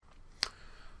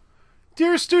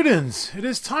Dear students, it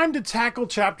is time to tackle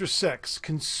Chapter 6,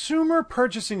 Consumer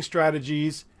Purchasing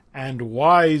Strategies and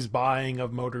Wise Buying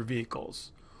of Motor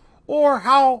Vehicles. Or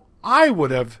how I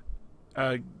would have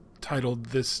titled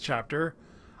this chapter,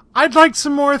 I'd like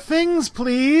some more things,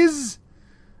 please.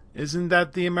 Isn't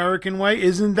that the American way?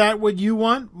 Isn't that what you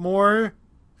want? More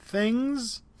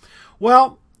things?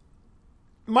 Well,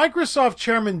 Microsoft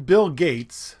Chairman Bill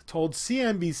Gates told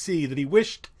CNBC that he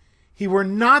wished he were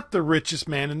not the richest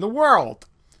man in the world.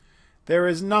 There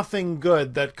is nothing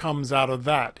good that comes out of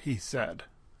that, he said.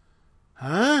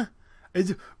 Huh?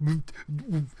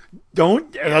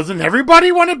 Doesn't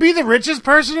everybody want to be the richest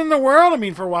person in the world? I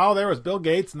mean, for a while there was Bill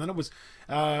Gates, and then it was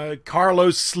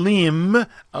Carlos Slim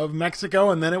of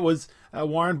Mexico, and then it was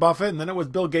Warren Buffett, and then it was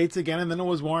Bill Gates again, and then it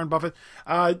was Warren Buffett.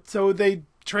 So they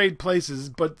trade places,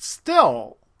 but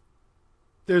still,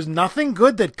 there's nothing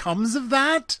good that comes of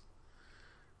that?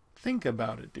 Think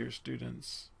about it, dear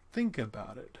students. Think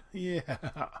about it. Yeah.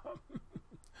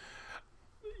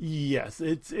 Yes,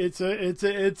 it's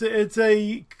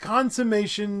a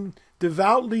consummation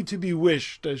devoutly to be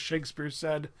wished, as Shakespeare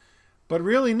said. But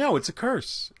really, no, it's a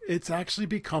curse. It actually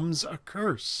becomes a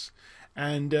curse.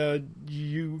 And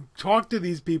you talk to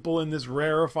these people in this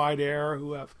rarefied air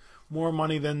who have more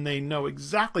money than they know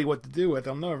exactly what to do with.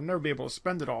 They'll never be able to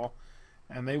spend it all.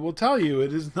 And they will tell you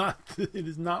it is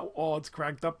not all it's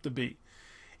cracked up to be.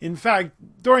 In fact,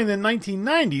 during the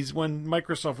 1990s, when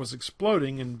Microsoft was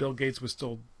exploding and Bill Gates was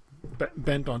still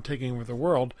bent on taking over the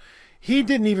world, he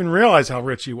didn't even realize how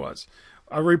rich he was.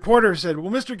 A reporter said,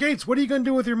 "Well, Mr. Gates, what are you going to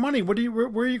do with your money? Who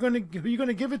are you going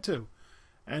to give it to?"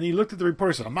 And he looked at the reporter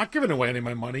and said, "I'm not giving away any of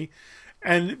my money."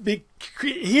 And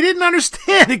he didn't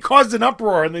understand. It caused an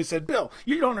uproar. And they said, "Bill,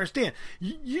 you don't understand.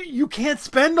 You can't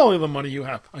spend all of the money you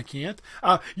have." "I can't."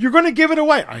 "You're going to give it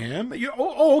away." "I am."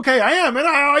 Okay, I am. And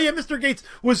Mr. Gates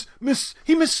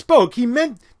he misspoke. He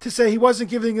meant to say he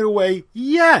wasn't giving it away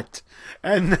yet.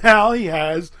 And now he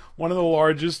has one of the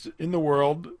largest in the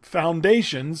world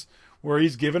foundations where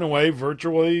he's given away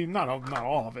virtually, not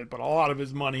all of it, but a lot of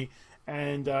his money.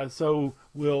 And so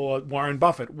will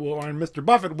Mr.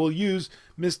 Buffett will use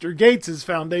Mr. Gates's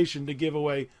foundation to give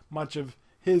away much of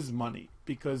his money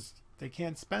because they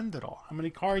can't spend it all. How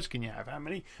many cars can you have? How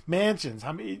many mansions?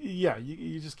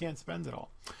 You just can't spend it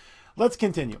all. Let's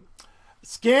continue.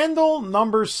 Scandal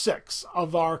number 6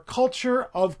 of our culture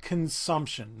of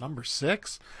consumption. Number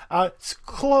 6?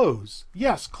 Clothes.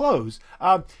 Yes, clothes.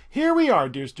 Here we are,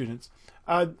 dear students.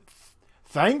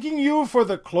 Thanking you for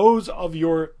the clothes of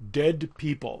your dead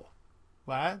people.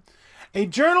 What? A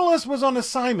journalist was on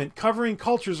assignment covering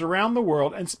cultures around the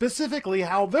world and specifically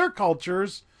how their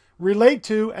cultures relate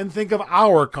to and think of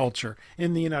our culture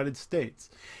in the United States.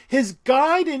 His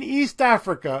guide in East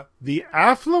Africa, the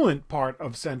affluent part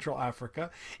of Central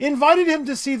Africa, invited him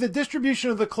to see the distribution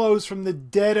of the clothes from the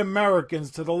dead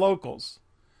Americans to the locals.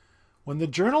 When the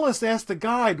journalist asked the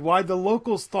guide why the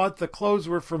locals thought the clothes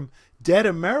were from dead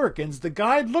Americans, the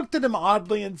guide looked at him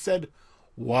oddly and said,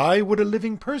 "Why would a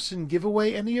living person give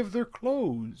away any of their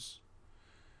clothes?"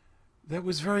 That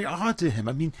was very odd to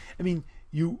him.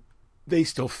 They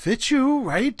still fit you,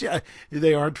 right?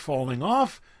 They aren't falling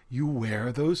off. You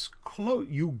wear those clothes.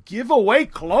 You give away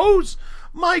clothes?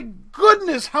 My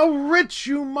goodness, how rich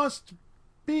you must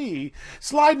be.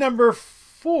 Slide number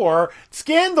 4,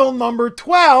 scandal number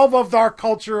 12 of our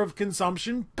culture of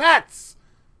consumption, pets.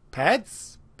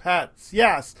 Pets? Pets,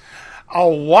 yes. A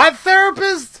what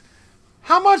therapist?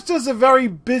 How much does a very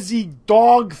busy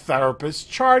dog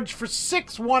therapist charge for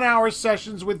 6 one-hour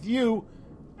sessions with you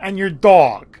and your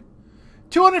dog?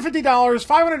 $250,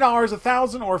 $500,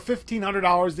 $1,000, or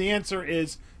 $1,500? The answer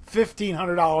is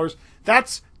 $1,500.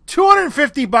 That's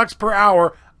 $250 per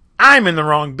hour. I'm in the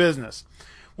wrong business.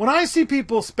 When I see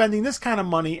people spending this kind of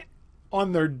money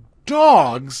on their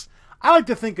dogs, I like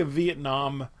to think of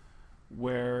Vietnam,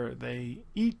 where they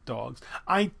eat dogs.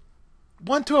 I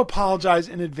want to apologize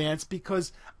in advance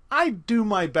because I do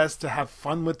my best to have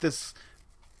fun with this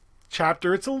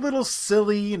chapter. It's a little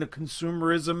silly,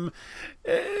 consumerism,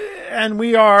 and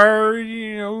we are,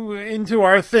 into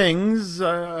our things.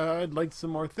 I'd like some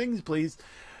more things, please.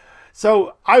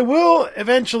 So I will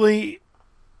eventually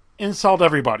insult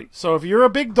everybody. So if you're a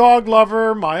big dog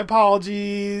lover, my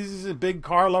apologies. A big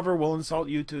car lover, will insult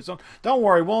you too. So don't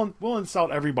worry, we'll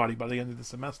insult everybody by the end of the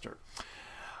semester.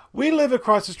 We live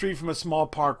across the street from a small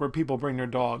park where people bring their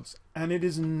dogs, and it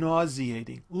is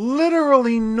nauseating,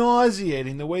 literally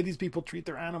nauseating, the way these people treat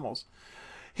their animals.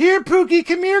 "Here, Pookie,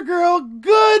 come here, girl.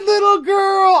 Good little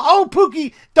girl. Oh,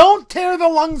 Pookie, don't tear the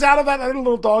lungs out of that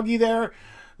little doggy there."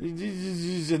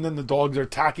 And then the dogs are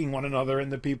attacking one another,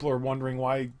 and the people are wondering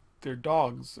why they're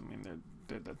dogs.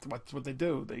 That's what they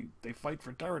do. They fight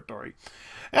for territory.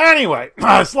 Anyway,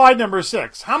 slide number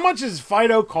 6. How much is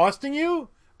Fido costing you,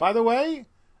 by the way?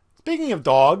 Speaking of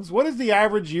dogs, what is the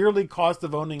average yearly cost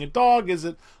of owning a dog? Is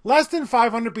it less than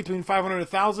 $500, between $500 and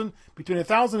 $1,000, between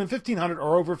 $1,000 and $1,500,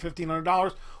 or over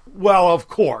 $1,500? Well, of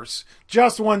course,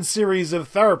 just one series of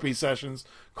therapy sessions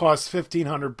costs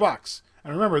 $1,500.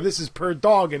 And remember, this is per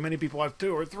dog, and many people have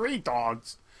 2 or 3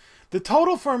 dogs. The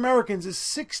total for Americans is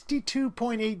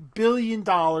 $62.8 billion,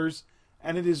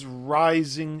 and it is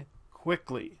rising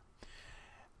quickly.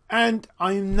 And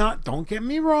don't get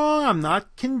me wrong, I'm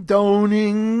not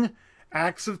condoning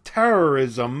acts of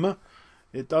terrorism.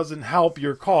 It doesn't help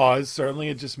your cause. Certainly,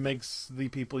 it just makes the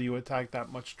people you attack that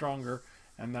much stronger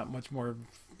and that much more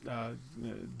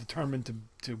determined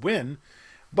to win.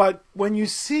 But when you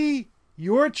see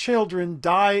your children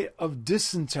die of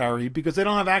dysentery because they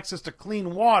don't have access to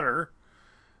clean water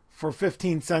for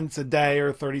 15 cents a day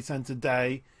or 30 cents a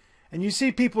day, and you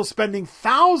see people spending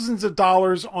thousands of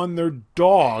dollars on their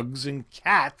dogs and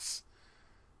cats,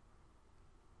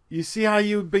 you see how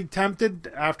you'd be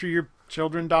tempted after your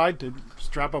children died to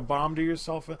strap a bomb to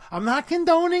yourself? I'm not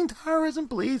condoning terrorism,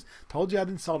 please. Told you I'd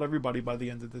insult everybody by the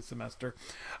end of this semester.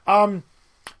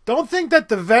 Don't think that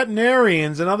the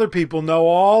veterinarians and other people know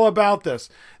all about this.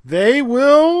 They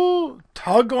will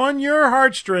tug on your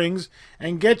heartstrings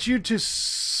and get you to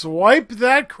swipe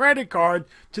that credit card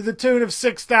to the tune of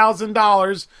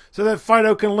 $6,000 so that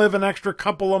Fido can live an extra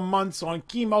couple of months on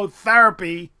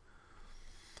chemotherapy.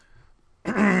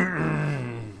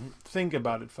 Think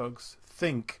about it, folks.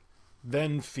 Think,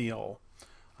 then feel.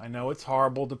 I know it's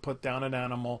horrible to put down an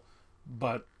animal,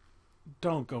 but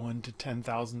don't go into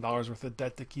 $10,000 worth of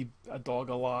debt to keep a dog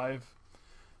alive.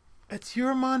 It's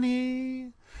your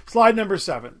money. Slide number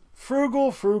 7.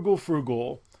 Frugal, frugal,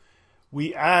 frugal.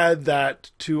 We add that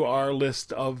to our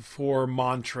list of 4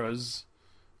 mantras.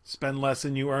 Spend less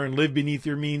than you earn, live beneath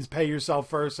your means, pay yourself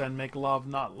first, and make love,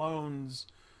 not loans.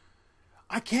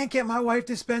 I can't get my wife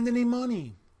to spend any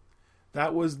money.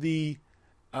 That was the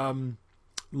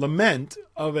lament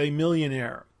of a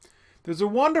millionaire. There's a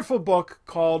wonderful book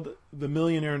called The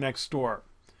Millionaire Next Door.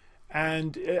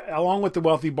 And along with The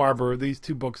Wealthy Barber, these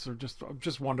 2 books are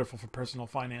just wonderful for personal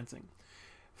finance.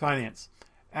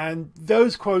 And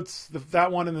those quotes,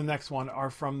 that one and the next one, are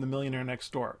from The Millionaire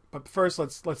Next Door. But first,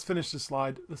 let's finish this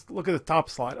slide. Let's look at the top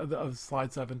slide of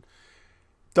slide 7.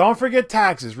 Don't forget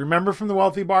taxes. Remember from The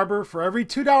Wealthy Barber, for every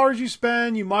 $2 you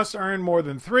spend, you must earn more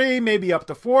than $3, maybe up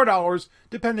to $4,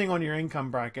 depending on your income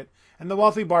bracket. And The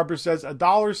Wealthy Barber says a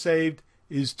dollar saved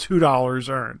is $2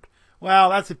 earned. Well,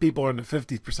 that's if people are in the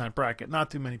 50% bracket.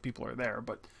 Not too many people are there,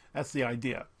 but that's the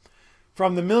idea.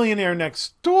 From The Millionaire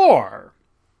Next Door,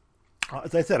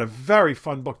 as I said, a very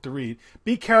fun book to read.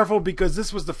 Be careful because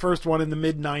this was the first one in the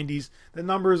mid-90s. The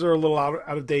numbers are a little out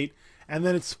of date. And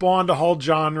then it spawned a whole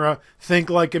genre. Think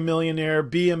like a millionaire,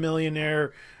 be a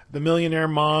millionaire, the millionaire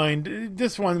mind.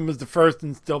 This one was the first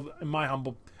and still, in my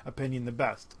humble opinion, the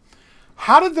best.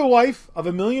 How did the wife of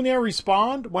a millionaire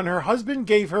respond when her husband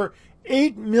gave her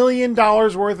 $8 million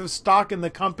worth of stock in the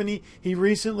company he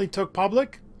recently took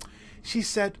public? She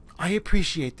said, I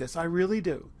appreciate this. I really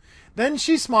do. Then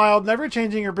she smiled, never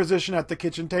changing her position at the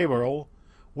kitchen table,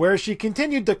 where she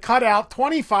continued to cut out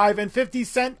 25 and 50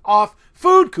 cent off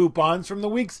food coupons from the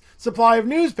week's supply of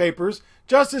newspapers,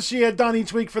 just as she had done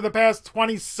each week for the past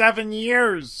 27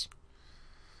 years.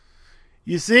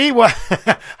 You see,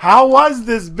 how was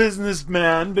this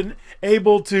businessman been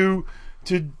able to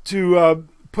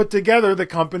put together the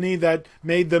company that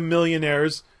made them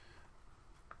millionaires?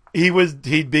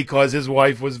 Because his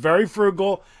wife was very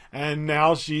frugal, and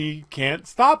now she can't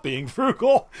stop being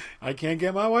frugal. I can't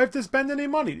get my wife to spend any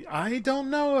money. I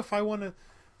don't know if I want to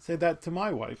say that to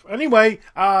my wife. Anyway,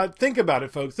 think about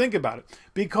it, folks. Think about it.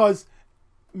 Because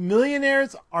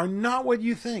millionaires are not what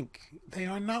you think. They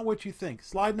are not what you think.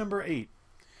 Slide number 8.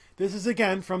 This is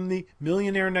again from The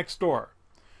Millionaire Next Door.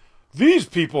 These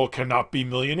people cannot be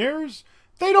millionaires.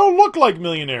 They don't look like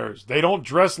millionaires. They don't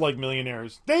dress like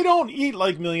millionaires. They don't eat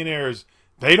like millionaires.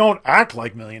 They don't act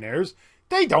like millionaires.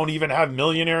 They don't even have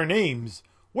millionaire names.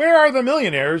 Where are the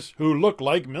millionaires who look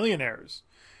like millionaires?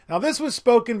 Now, this was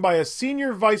spoken by a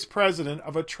senior vice president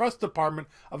of a trust department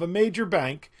of a major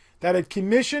bank that had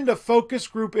commissioned a focus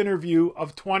group interview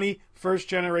of 20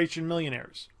 first-generation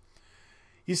millionaires.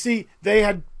 You see, they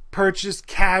had purchased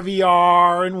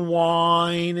caviar and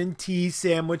wine and tea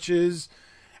sandwiches,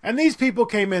 and these people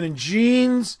came in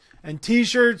jeans and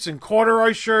T-shirts and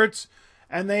corduroy shirts,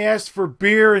 and they asked for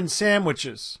beer and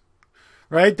sandwiches.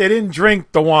 Right? They didn't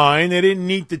drink the wine. They didn't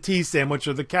eat the tea sandwich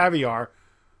or the caviar.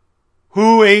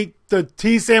 Who ate the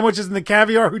tea sandwiches and the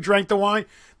caviar who drank the wine?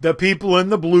 The people in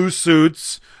the blue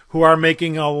suits who are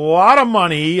making a lot of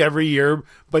money every year,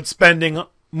 but spending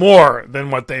more than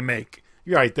what they make.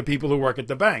 You're right, the people who work at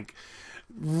the bank.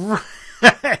 The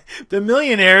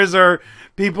millionaires are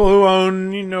people who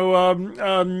own,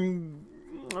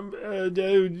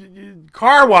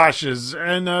 car washes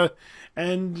and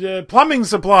plumbing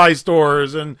supply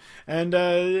stores and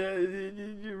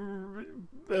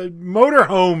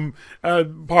motorhome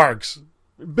parks.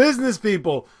 Business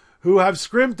people who have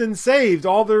scrimped and saved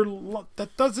all their.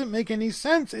 That doesn't make any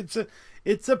sense.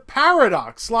 It's a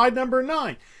paradox. Slide number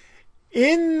 9.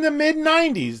 In the mid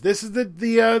 90s, this is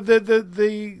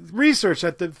the research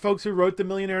that the folks who wrote The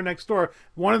Millionaire Next Door.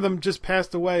 One of them just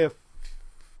passed away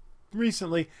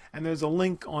recently, and there's a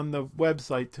link on the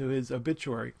website to his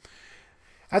obituary.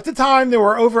 At the time, there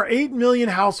were over 8 million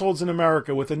households in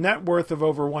America with a net worth of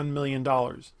over $1 million.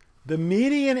 The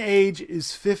median age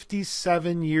is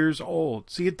 57 years old.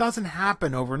 See, it doesn't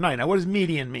happen overnight. Now, what does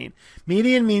median mean?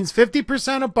 Median means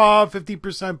 50% above,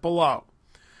 50% below.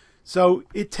 So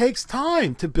it takes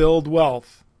time to build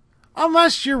wealth.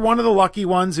 Unless you're one of the lucky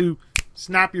ones who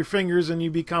snap your fingers and you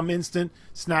become instant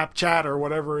Snapchat or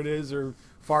whatever it is, or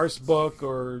Farcebook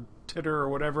or Titter or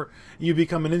whatever. You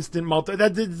become an instant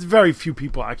very few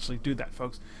people actually do that,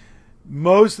 folks.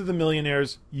 Most of the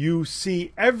millionaires you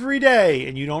see every day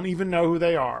and you don't even know who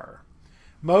they are.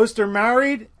 Most are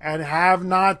married and have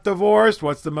not divorced.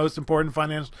 What's the most important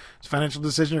financial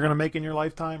decision you're going to make in your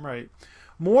lifetime? Right.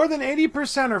 More than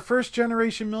 80% are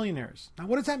first-generation millionaires. Now,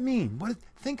 what does that mean?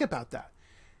 Think about that.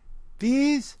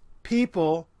 These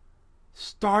people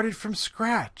started from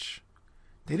scratch.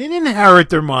 They didn't inherit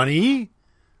their money.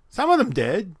 Some of them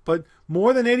did, but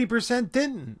more than 80%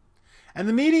 didn't. And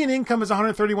the median income is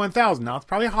 $131,000. Now, it's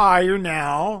probably higher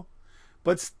now,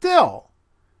 but still,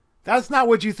 that's not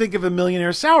what you think of a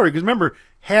millionaire's salary. Because remember,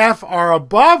 half are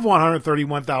above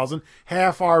 $131,000,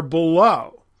 half are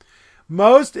below.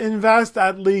 Most invest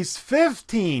at least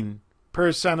 15%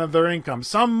 of their income,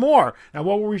 some more. Now,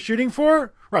 what were we shooting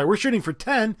for? Right, we're shooting for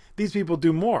 10. These people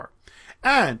do more.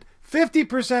 And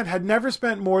 50% had never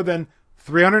spent more than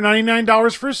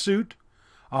 $399 for a suit,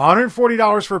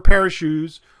 $140 for a pair of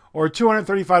shoes, or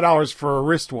 $235 for a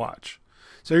wristwatch.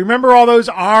 So you remember all those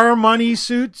our money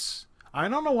suits? I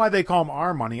don't know why they call them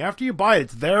our money. After you buy it,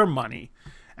 it's their money.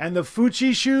 And the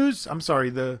Gucci shoes,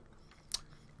 the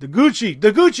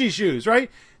Gucci shoes, right?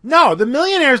 No, the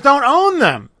millionaires don't own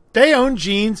them. They own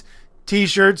jeans,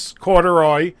 t-shirts,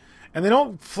 corduroy, and they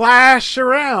don't flash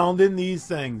around in these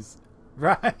things.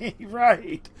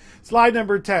 Right. Slide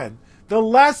number 10. The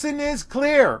lesson is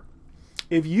clear.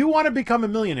 If you want to become a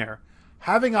millionaire,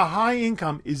 having a high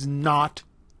income is not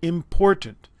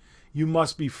important. You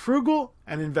must be frugal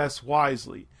and invest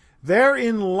wisely.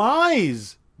 Therein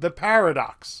lies the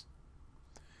paradox.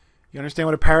 You understand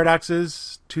what a paradox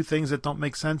is? Two things that don't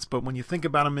make sense, but when you think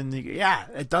about them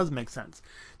it does make sense.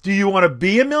 Do you want to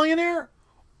be a millionaire,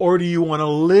 or do you want to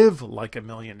live like a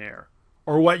millionaire?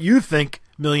 Or what you think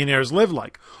millionaires live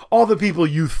like? All the people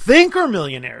you think are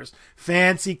millionaires,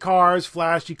 fancy cars,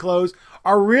 flashy clothes,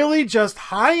 are really just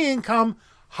high income,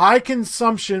 high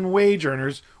consumption wage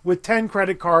earners with 10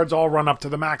 credit cards all run up to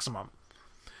the maximum.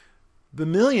 The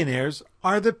millionaires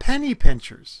are the penny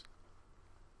pinchers.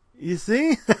 You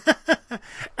see?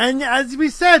 And as we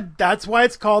said, that's why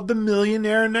it's called The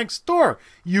Millionaire Next Door.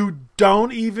 You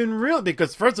don't even really,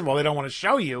 because first of all, they don't want to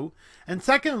show you. And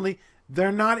secondly,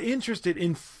 they're not interested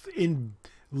in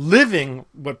living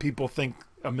what people think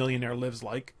a millionaire lives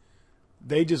like.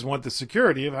 They just want the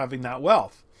security of having that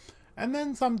wealth. And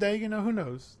then someday, who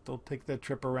knows? They'll take that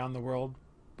trip around the world.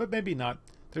 But maybe not.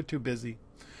 They're too busy.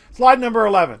 Slide number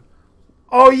 11.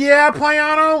 Oh yeah,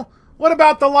 Payano? What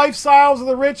about the lifestyles of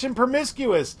the rich and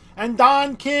promiscuous? And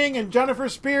Don King and Jennifer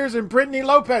Spears and Brittany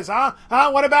Lopez, huh?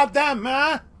 What about them,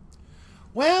 huh?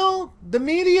 Well, the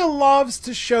media loves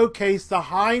to showcase the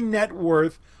high net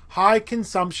worth, high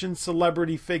consumption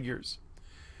celebrity figures.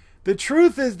 The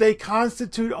truth is they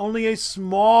constitute only a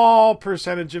small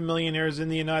percentage of millionaires in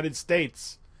the United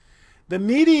States. The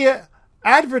media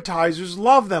advertisers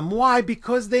love them. Why?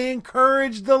 Because they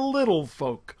encourage the little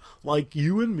folk like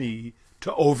you and me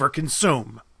to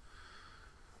overconsume.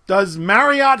 Does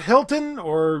Marriott Hilton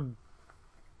or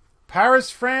Paris,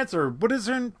 France, or what is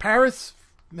her in Paris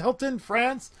Hilton,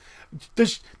 France?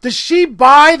 Does she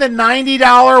buy the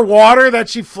 $90 water that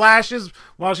she flashes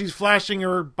while she's flashing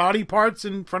her body parts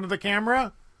in front of the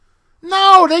camera?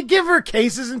 No, they give her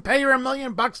cases and pay her $1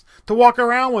 million to walk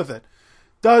around with it.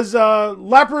 Does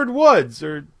Leopard Woods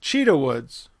or Cheetah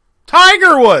Woods,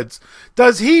 Tiger Woods,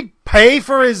 does he pay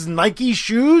for his Nike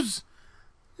shoes?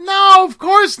 No, of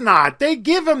course not. They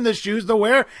give him the shoes to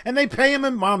wear, and they pay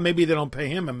him. Well, maybe they don't pay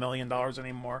him $1 million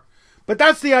anymore, but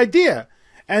that's the idea.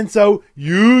 And so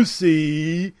you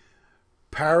see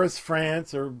Paris,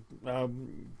 France, or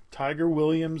Tiger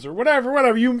Williams, or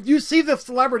whatever. You see the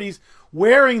celebrities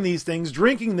wearing these things,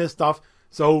 drinking this stuff,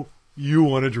 so you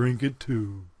want to drink it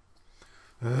too.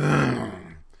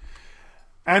 And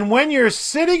when you're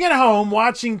sitting at home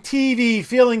watching TV,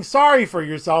 feeling sorry for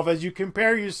yourself as you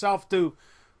compare yourself to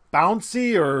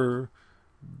Bouncy or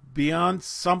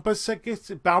Beyonce,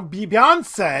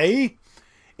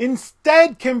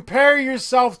 instead compare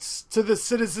yourself to the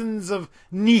citizens of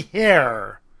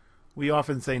Niger. We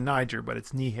often say Niger, but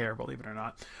it's Niger, believe it or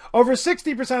not. Over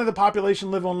 60% of the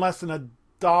population live on less than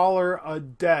 $1 a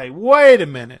day. Wait a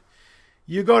minute.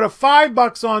 You go to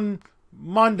 $5 on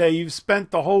Monday, you've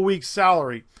spent the whole week's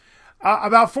salary.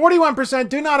 About 41%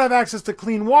 do not have access to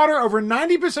clean water. Over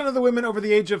 90% of the women over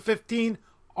the age of 15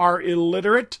 are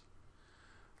illiterate.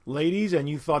 Ladies, and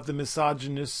you thought the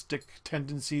misogynistic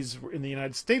tendencies in the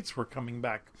United States were coming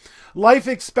back. Life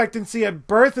expectancy at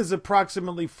birth is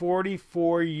approximately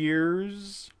 44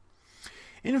 years.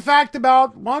 In fact,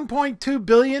 about 1.2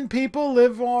 billion people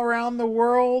live all around the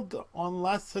world on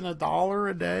less than $1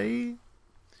 a day.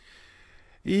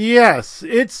 Yes,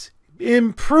 it's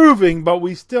improving, but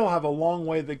we still have a long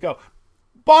way to go.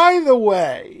 By the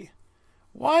way,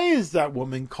 why is that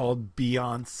woman called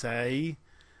Beyonce?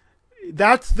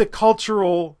 That's the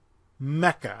cultural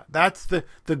mecca. That's the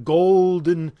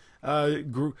golden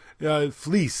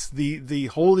fleece, the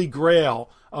holy grail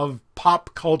of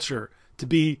pop culture, to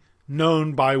be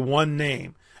known by one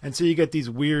name. And so you get these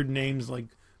weird names like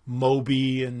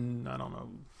Moby and I don't know,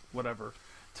 whatever,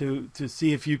 to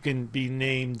see if you can be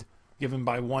named, given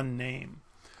by one name.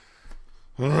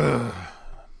 Slide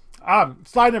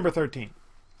number 13.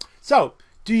 So,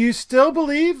 do you still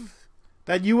believe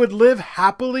that you would live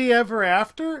happily ever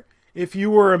after if you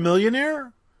were a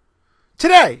millionaire?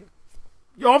 Today,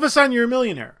 all of a sudden you're a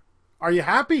millionaire. Are you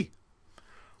happy?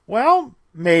 Well,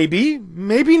 maybe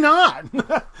not.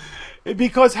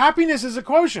 Because happiness is a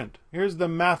quotient. Here's the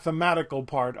mathematical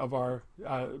part of our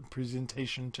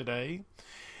presentation today.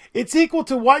 It's equal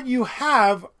to what you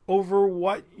have over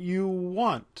what you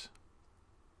want.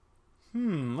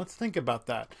 Let's think about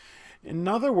that. In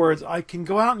other words, I can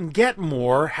go out and get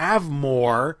more, have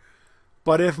more,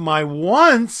 but if my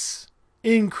wants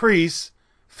increase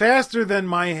faster than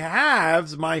my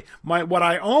haves, my what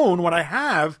I own, what I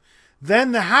have,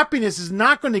 then the happiness is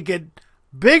not going to get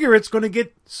bigger, it's going to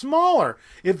get smaller.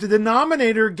 If the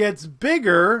denominator gets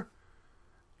bigger,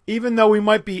 even though we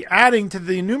might be adding to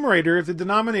the numerator, if the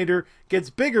denominator gets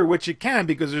bigger, which it can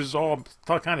because there's all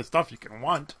kind of stuff you can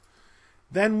want,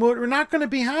 then we're not going to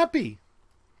be happy.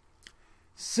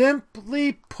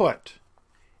 Simply put,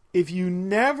 if you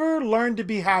never learn to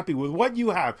be happy with what you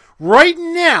have right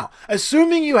now,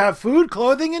 assuming you have food,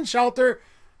 clothing, and shelter,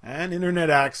 and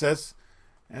internet access,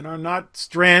 and are not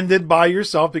stranded by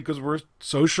yourself because we're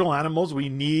social animals, we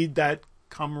need that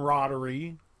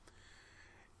camaraderie.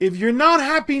 If you're not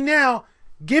happy now,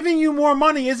 giving you more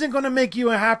money isn't going to make you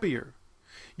happier.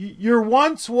 Your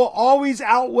wants will always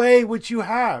outweigh what you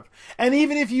have. And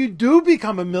even if you do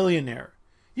become a millionaire,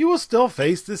 you will still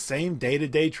face the same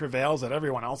day-to-day travails that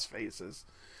everyone else faces.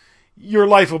 Your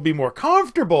life will be more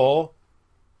comfortable,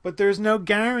 but there's no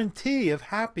guarantee of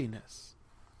happiness.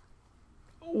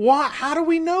 How do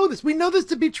we know this? We know this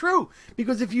to be true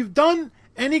because if you've done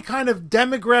any kind of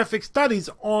demographic studies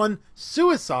on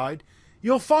suicide,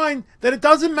 you'll find that it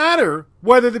doesn't matter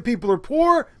whether the people are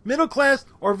poor, middle class,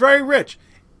 or very rich.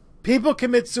 People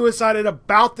commit suicide at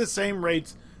about the same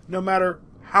rates, no matter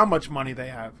how much money they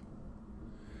have.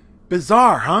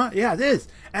 Bizarre, huh? Yeah, it is.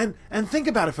 And think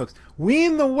about it, folks. We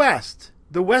in the West,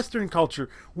 the Western culture,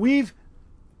 we've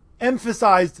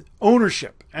emphasized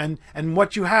ownership and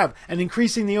what you have and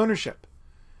increasing the ownership.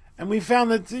 And we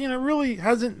found that, really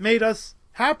hasn't made us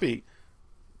happy.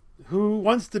 Who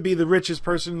wants to be the richest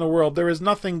person in the world? There is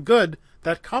nothing good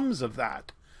that comes of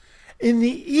that. In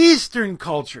the Eastern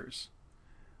cultures,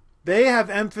 they have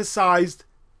emphasized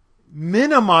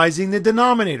minimizing the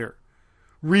denominator,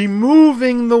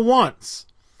 removing the wants.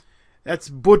 That's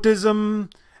Buddhism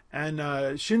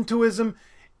and Shintoism.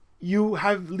 You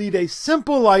lead a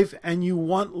simple life and you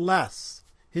want less.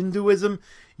 Hinduism,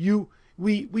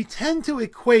 we tend to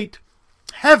equate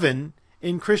heaven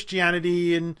in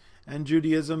Christianity and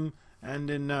Judaism and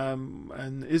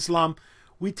in Islam.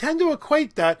 We tend to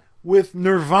equate that with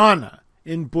nirvana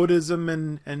in Buddhism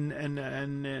and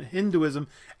Hinduism,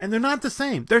 and they're not the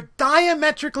same. They're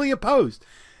diametrically opposed.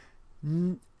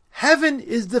 Heaven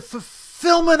is the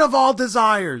fulfillment of all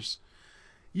desires.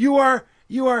 You are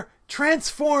You are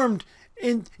transformed.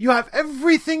 You have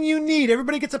everything you need.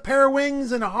 Everybody gets a pair of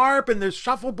wings and a harp, and there's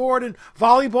shuffleboard and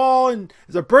volleyball, and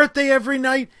there's a birthday every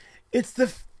night. It's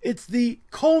the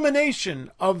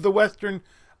culmination of the Western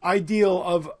ideal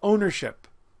of ownership.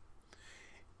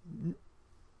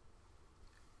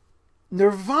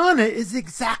 Nirvana is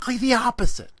exactly the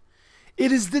opposite.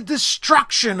 It is the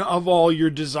destruction of all your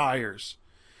desires.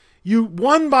 You,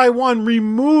 one by one,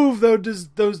 remove those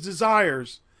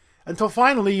desires until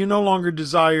finally you no longer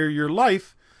desire your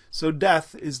life, so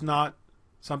death is not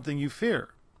something you fear.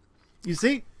 You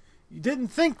see, you didn't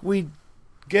think we'd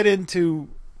get into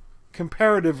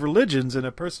comparative religions in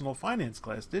a personal finance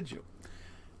class, did you?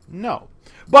 No.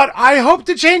 But I hope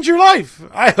to change your life.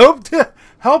 I hope to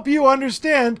help you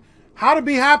understand how to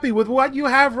be happy with what you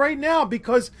have right now,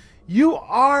 because you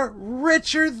are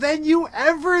richer than you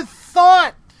ever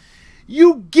thought.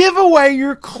 You give away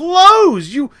your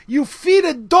clothes. You feed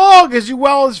a dog as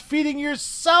well as feeding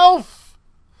yourself.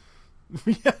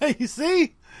 Yeah, you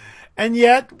see? And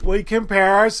yet we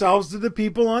compare ourselves to the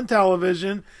people on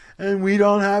television, and we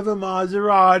don't have a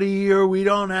Maserati, or we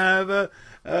don't have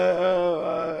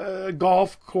a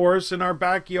golf course in our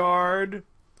backyard,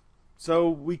 so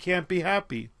we can't be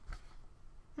happy.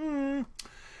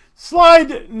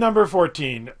 Slide number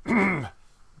 14.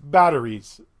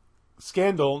 Batteries.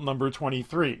 Scandal number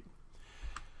 23.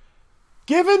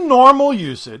 Given normal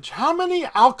usage, how many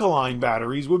alkaline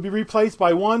batteries would be replaced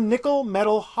by one nickel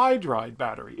metal hydride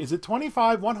battery? Is it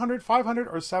 25, 100, 500,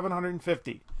 or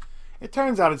 750? It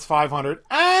turns out it's 500.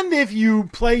 And if you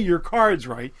play your cards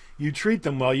right, you treat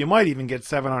them well, you might even get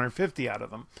 750 out of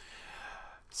them.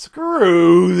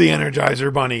 Screw the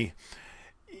Energizer Bunny.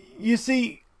 You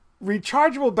see,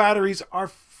 rechargeable batteries are,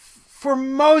 for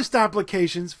most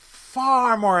applications,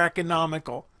 far more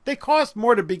economical. They cost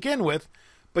more to begin with,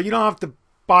 but you don't have to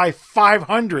buy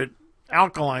 500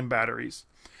 alkaline batteries.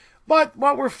 But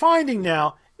what we're finding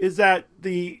now is that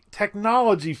the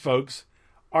technology folks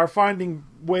are finding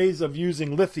ways of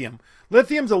using lithium.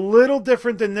 Lithium's a little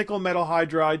different than nickel metal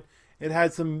hydride. It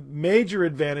has some major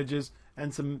advantages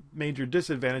and some major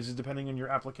disadvantages depending on your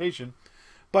application.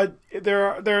 But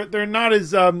they're not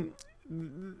as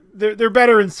they're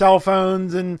better in cell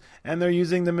phones, and they're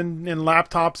using them in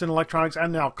laptops and electronics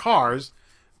and now cars.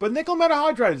 But nickel metal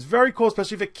hydride is very cool,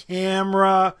 especially if a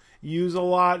camera you use a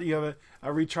lot. You have a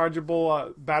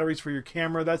rechargeable batteries for your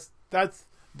camera. That's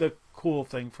the cool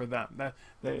thing for them. That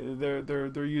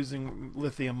they're using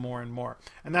lithium more and more,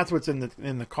 and that's what's in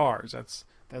the cars.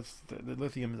 The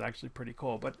lithium is actually pretty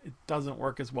cool, but it doesn't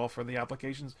work as well for the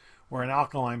applications where an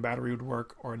alkaline battery would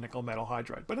work, or a nickel metal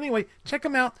hydride. But anyway, check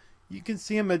them out. You can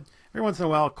see them every once in a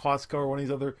while at Costco or one of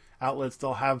these other outlets.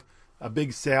 They'll have a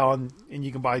big sale, and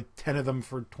you can buy 10 of them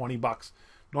for $20.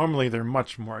 Normally, they're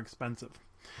much more expensive.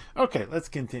 Okay, let's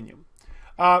continue.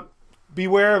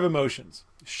 Beware of emotions.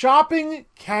 Shopping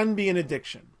can be an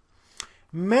addiction.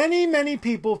 Many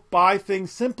people buy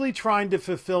things simply trying to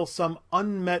fulfill some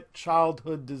unmet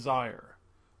childhood desire.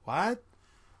 What?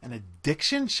 An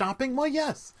addiction? Shopping? Well,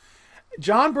 yes.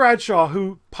 John Bradshaw,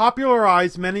 who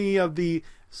popularized many of the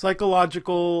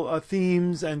psychological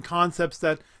themes and concepts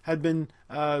that had been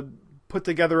put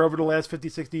together over the last 50,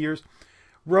 60 years,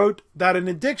 wrote that an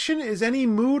addiction is any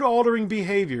mood-altering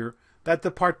behavior that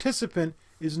the participant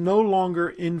is no longer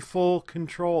in full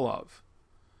control of.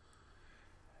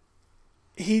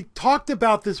 He talked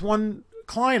about this one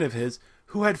client of his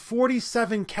who had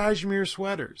 47 cashmere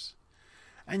sweaters.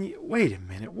 And wait a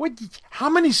minute, how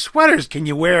many sweaters can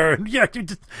you wear? Yeah,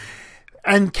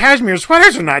 and cashmere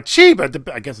sweaters are not cheap.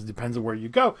 I guess it depends on where you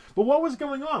go. But what was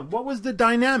going on? What was the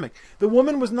dynamic? The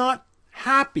woman was not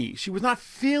happy. She was not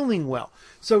feeling well.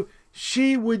 So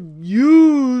she would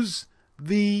use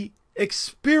the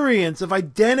experience of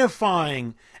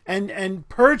identifying and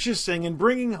purchasing and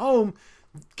bringing home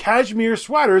cashmere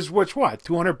sweaters, which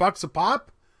 $200 a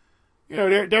pop?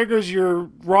 There goes your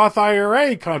Roth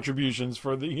IRA contributions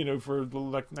for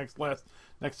the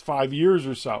next 5 years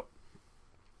or so.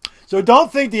 So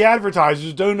don't think the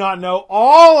advertisers do not know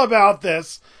all about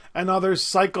this and other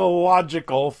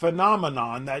psychological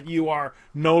phenomenon that you are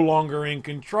no longer in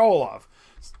control of.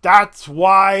 That's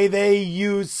why they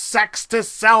use sex to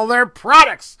sell their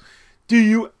products. Do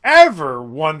you ever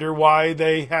wonder why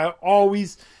they have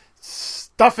always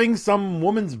stuffing some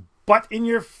woman's butt in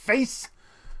your face?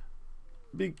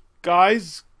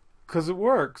 Guys, because it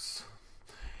works.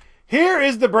 Here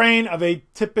is the brain of a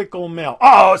typical male.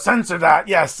 Oh, censor that.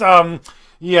 Yes.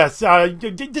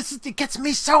 It gets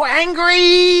me so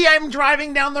angry. I'm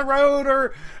driving down the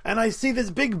road, and I see this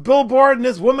big billboard, and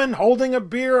this woman holding a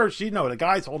beer, the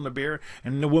guy's holding a beer,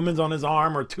 and the woman's on his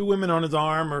arm, or two women on his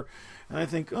arm, And I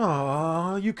think,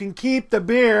 oh, you can keep the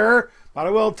beer, but I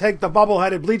will take the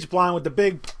bubble-headed bleach blonde with the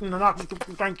big,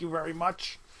 thank you very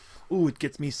much. Ooh, it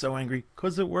gets me so angry,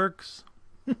 because it works.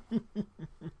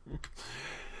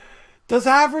 Does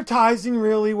advertising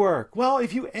really work? Well,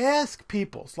 if you ask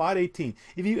people, slide 18,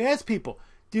 if you ask people,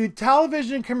 do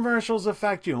television commercials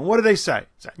affect you? And what do they say?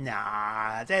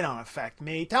 Nah, they don't affect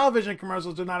me. Television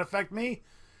commercials do not affect me.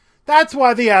 That's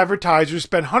why the advertisers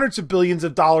spend hundreds of billions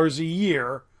of dollars a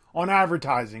year on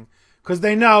advertising, because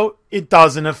they know it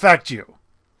doesn't affect you.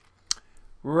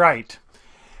 Right.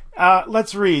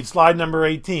 Let's read slide number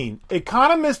 18.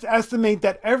 Economists estimate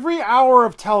that every hour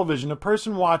of television a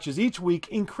person watches each week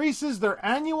increases their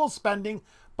annual spending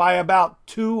by about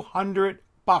 $200.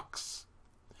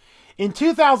 In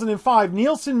 2005,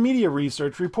 Nielsen Media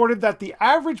Research reported that the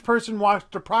average person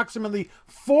watched approximately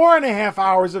 4.5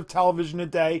 hours of television a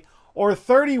day, or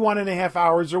 31.5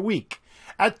 hours a week.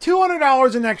 At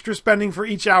 $200 in extra spending for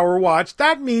each hour watched,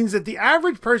 that means that the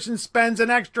average person spends an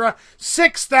extra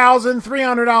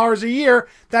 $6,300 a year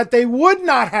that they would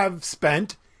not have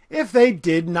spent if they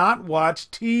did not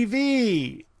watch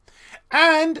TV.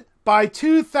 And by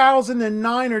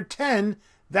 2009 or 10,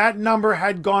 that number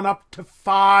had gone up to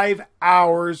 5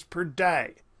 hours per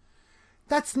day.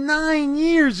 That's 9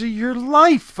 years of your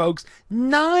life, folks.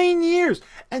 9 years.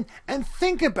 And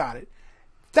think about it.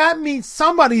 That means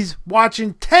somebody's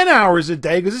watching 10 hours a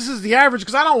day, because this is the average,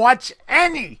 because I don't watch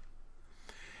any.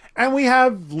 And we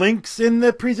have links in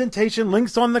the presentation,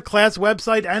 links on the class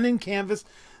website and in Canvas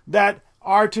that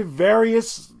are to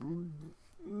various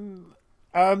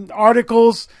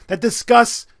articles that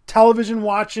discuss television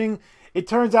watching. It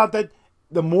turns out that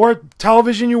the more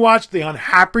television you watch, the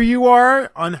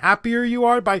unhappier you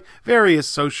are by various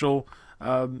social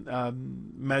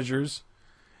measures.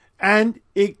 And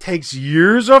it takes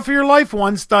years off your life.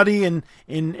 One study in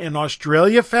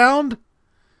Australia found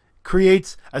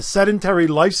creates a sedentary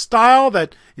lifestyle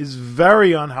that is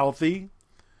very unhealthy.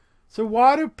 So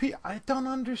why do people... I don't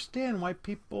understand why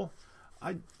people...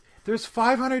 There's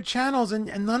 500 channels and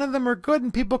none of them are good,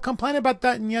 and people complain about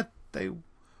that, and yet they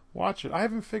watch it. I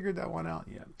haven't figured that one out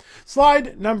yet.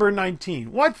 Slide number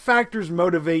 19. What factors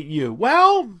motivate you?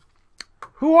 Well,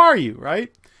 who are you,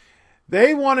 right?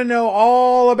 They want to know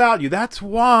all about you. That's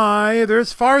why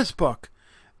there's Farcebook.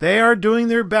 They are doing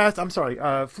their best. I'm sorry,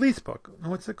 Fleecebook.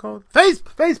 What's it called?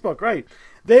 Facebook, right.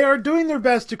 They are doing their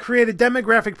best to create a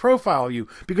demographic profile of you,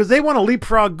 because they want to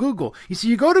leapfrog Google. You see,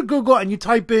 you go to Google and you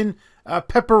type in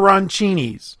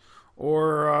pepperoncinis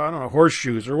or, I don't know,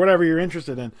 horseshoes or whatever you're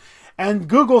interested in. And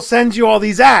Google sends you all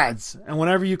these ads. And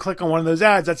whenever you click on one of those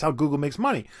ads, that's how Google makes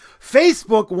money.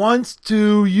 Facebook wants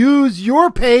to use your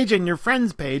page and your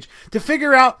friend's page to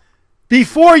figure out,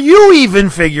 before you even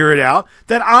figure it out,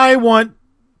 that I want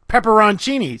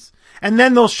pepperoncinis. And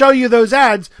then they'll show you those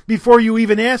ads before you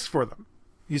even ask for them.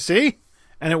 You see?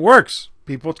 And it works.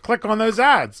 People click on those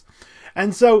ads.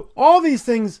 And so all these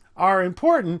things are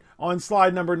important on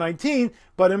slide number 19.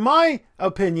 But in my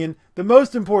opinion, the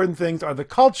most important things are the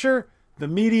culture, the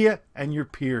media, and your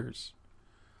peers.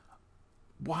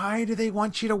 Why do they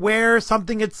want you to wear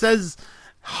something that says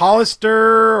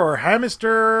Hollister or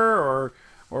Hamister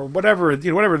or whatever,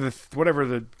 whatever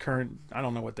the current, I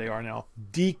don't know what they are now.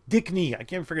 Dickney. I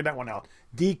can't figure that one out.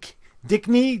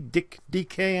 Dickney,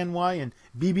 D-K-N-Y, and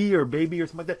BB or baby or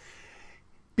something like that.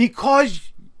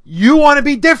 Because you want to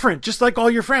be different, just like all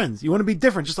your friends. You want to be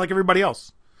different, just like everybody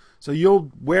else. So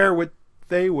you'll wear what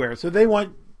they wear. So they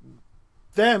want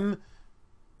them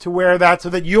to wear that so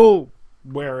that you'll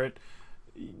wear it.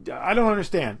 I don't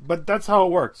understand, but that's how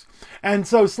it works. And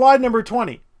so slide number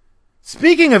 20.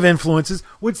 Speaking of influences,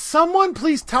 would someone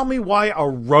please tell me why a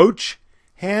Roach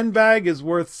handbag is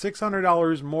worth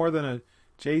 $600 more than a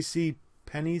J.C.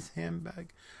 Penney's handbag?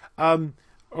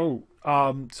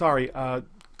 Sorry.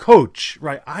 Coach,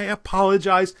 right? I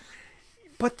apologize.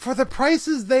 But for the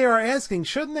prices they are asking,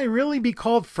 shouldn't they really be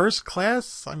called first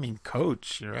class? I mean,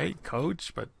 Coach, right?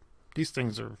 Coach, but these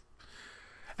things are...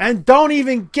 And don't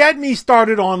even get me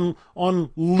started on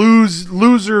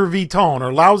loser Vuitton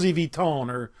or lousy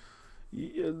Vuitton or...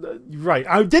 Right.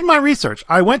 I did my research.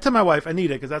 I went to my wife,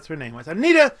 Anita, because that's her name. I said,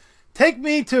 Anita, take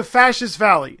me to Fascist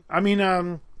Valley.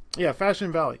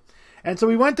 Fashion Valley. And so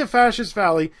we went to Fascist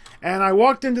Valley, and I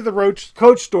walked into the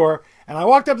Coach store, and I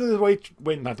walked up to the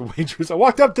not the waitress. I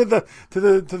walked up to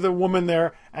the woman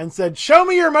there and said, "Show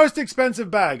me your most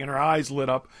expensive bag." And her eyes lit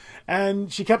up,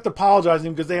 and she kept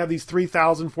apologizing because they have these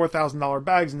 $3,000, $4,000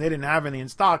 bags, and they didn't have any in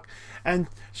stock. And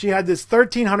she had this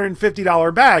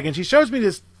 $1,350 bag, and she shows me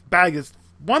this bag is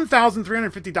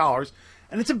 $1,350,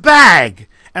 And it's a bag.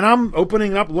 And I'm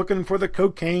opening up looking for the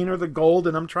cocaine or the gold,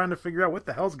 and I'm trying to figure out what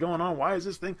the hell's going on. Why is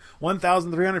this thing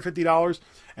 $1,350?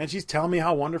 And she's telling me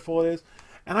how wonderful it is.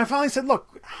 And I finally said,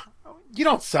 look, you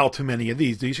don't sell too many of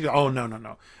these, do you? She goes, oh,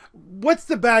 no. What's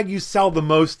the bag you sell the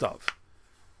most of?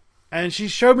 And she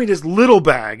showed me this little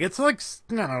bag. It's like,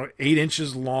 8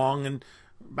 inches long and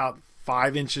about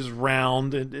 5 inches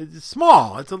round. And it's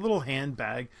small. It's a little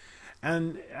handbag.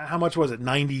 And how much was it?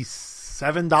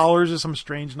 $97 or some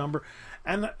strange number.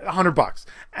 And $100.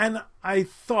 And I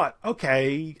thought,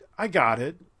 okay, I got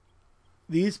it.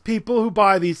 These people who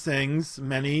buy these things,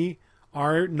 many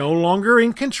are no longer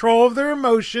in control of their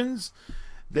emotions.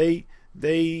 They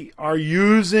are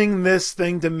using this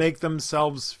thing to make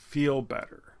themselves feel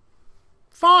better.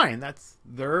 Fine, that's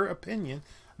their opinion.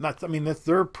 That's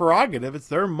their prerogative. It's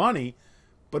their money.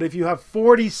 But if you have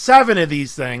 47 of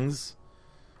these things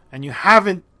and you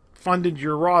haven't funded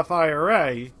your Roth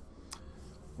IRA,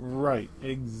 right,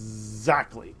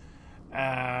 exactly.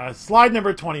 Slide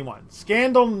number 21.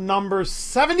 Scandal number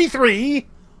 73,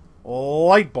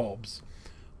 light bulbs.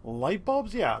 Light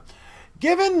bulbs, yeah.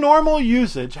 Given normal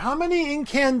usage, how many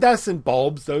incandescent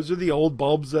bulbs, those are the old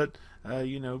bulbs that,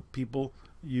 people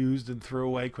used and threw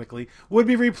away quickly, would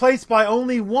be replaced by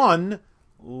only one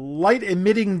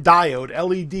light-emitting diode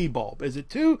LED bulb? Is it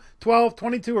 2, 12,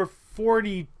 22, or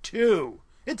 42?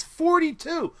 It's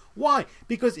 42. Why?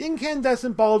 Because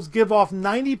incandescent bulbs give off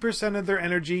 90% of their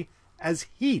energy as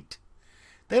heat.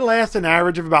 They last an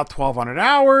average of about 1,200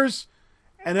 hours.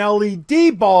 An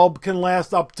LED bulb can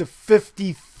last up to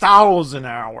 50,000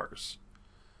 hours.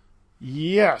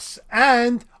 Yes,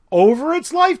 and over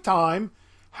its lifetime,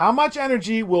 how much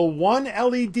energy will one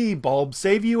LED bulb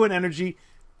save you in energy?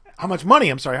 How much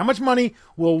money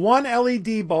will one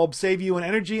LED bulb save you in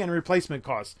energy and replacement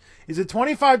costs? Is it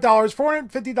 $25,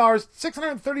 $450,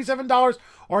 $637,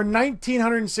 or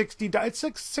 $1,960? It's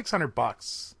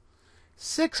 $600.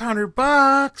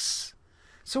 $600.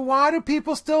 So why do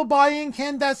people still buy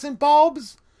incandescent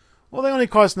bulbs? Well, they only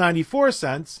cost 94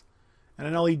 cents, and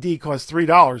an LED costs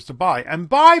 $3 to buy. And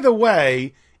by the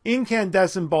way,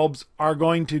 incandescent bulbs are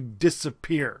going to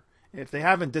disappear, if they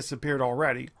haven't disappeared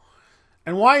already.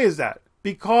 And why is that?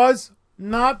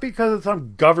 Not because of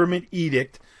some government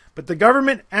edict, but the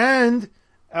government and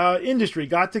industry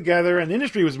got together, and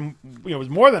industry was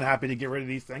more than happy to get rid of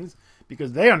these things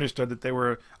because they understood that they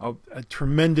were a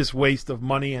tremendous waste of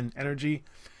money and energy.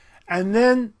 And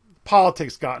then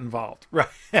politics got involved, right?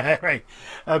 Right.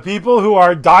 People who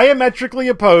are diametrically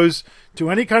opposed to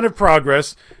any kind of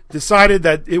progress decided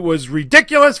that it was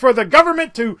ridiculous for the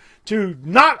government to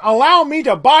not allow me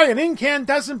to buy an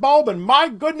incandescent bulb. And my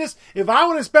goodness, if I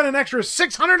want to spend an extra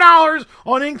 $600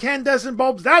 on incandescent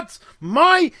bulbs, that's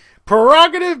my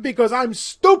prerogative because I'm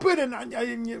stupid.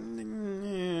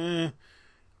 And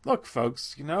look,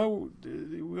 folks,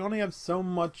 we only have so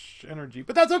much energy,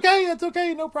 but that's okay. That's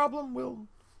okay. No problem.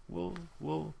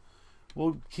 We'll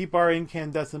keep our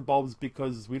incandescent bulbs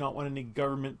because we don't want any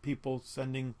government people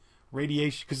sending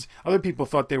radiation. Because other people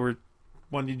thought they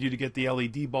wanted you to get the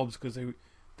LED bulbs because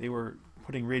they were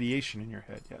putting radiation in your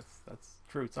head. Yes, that's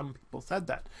true. Some people said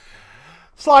that.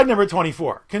 Slide number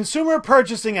 24. Consumer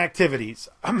purchasing activities.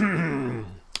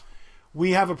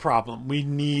 We have a problem. We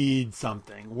need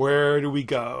something. Where do we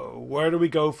go? Where do we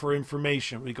go for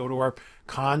information? We go to our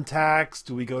contacts?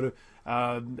 Do we go to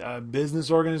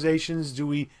business organizations? Do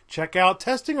we check out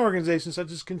testing organizations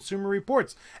such as Consumer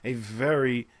Reports, a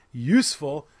very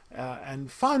useful and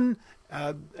fun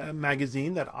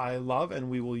magazine that I love and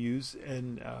we will use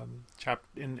in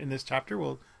this chapter.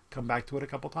 We'll come back to it a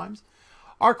couple times.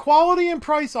 Are quality and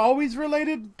price always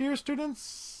related, dear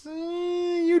students?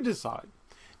 You decide.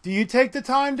 Do you take the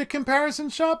time to comparison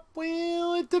shop?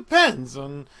 Well, it depends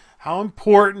on how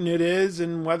important it is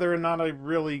and whether or not I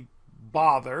really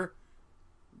bother.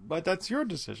 But that's your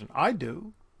decision. I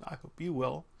do. I hope you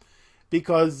will.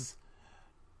 Because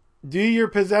do your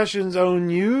possessions own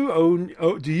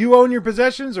you? Do you own your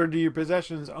possessions or do your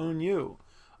possessions own you?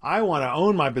 I want to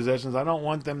own my possessions. I don't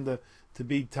want them to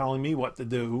be telling me what to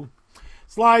do.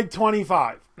 Slide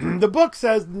 25. The book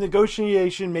says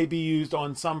negotiation may be used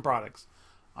on some products.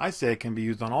 I say it can be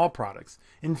used on all products.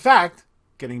 In fact,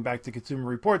 getting back to Consumer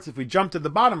Reports, if we jump to the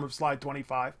bottom of slide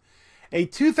 25, a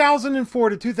 2004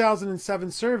 to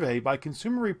 2007 survey by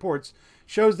Consumer Reports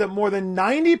shows that more than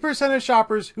 90% of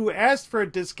shoppers who asked for a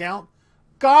discount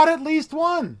got at least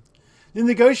one. The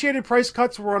negotiated price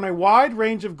cuts were on a wide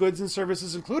range of goods and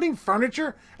services, including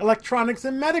furniture, electronics,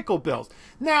 and medical bills.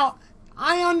 Now,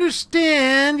 I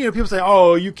understand, people say,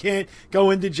 oh, you can't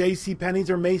go into JCPenney's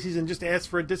or Macy's and just ask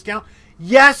for a discount.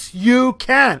 Yes, you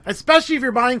can, especially if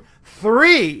you're buying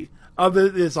 3 of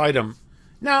this item.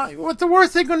 Now, what's the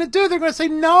worst they're going to do? They're going to say,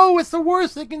 no, it's the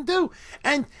worst they can do.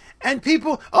 And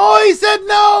people, oh, he said no.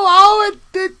 Oh,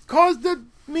 it caused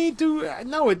me to.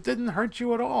 No, it didn't hurt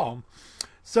you at all.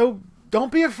 So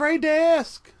don't be afraid to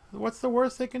ask. What's the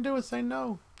worst they can do is say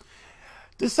no.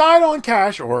 Decide on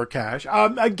cash.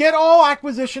 Get all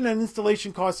acquisition and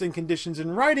installation costs and conditions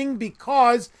in writing,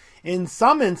 because in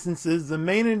some instances, the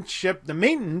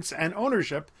maintenance and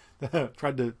ownership,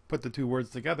 tried to put the two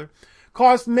words together,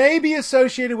 cost may be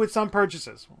associated with some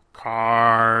purchases.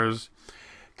 Cars.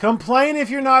 Complain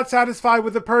if you're not satisfied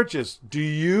with the purchase. Do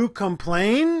you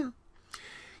complain?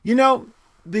 You know,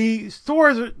 the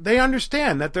stores, they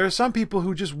understand that there are some people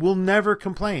who just will never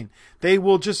complain. They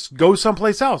will just go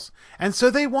someplace else. And so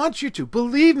they want you to.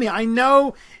 Believe me, I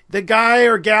know the guy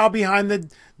or gal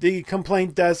behind the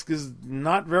complaint desk is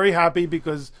not very happy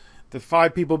because the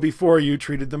 5 people before you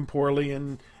treated them poorly,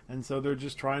 and so they're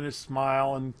just trying to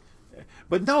smile.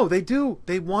 But no, they do.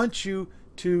 They want you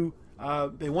to,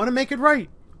 they want to make it right.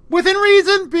 Within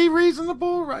reason, be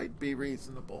reasonable, right? Be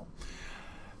reasonable.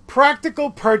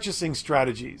 Practical purchasing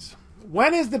strategies.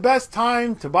 When is the best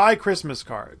time to buy Christmas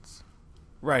cards?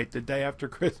 Right, the day after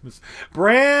Christmas.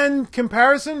 Brand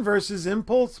comparison versus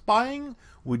impulse buying.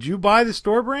 Would you buy the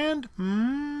store brand?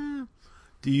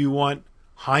 Do you want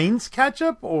Heinz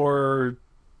ketchup or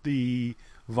the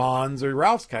Vons or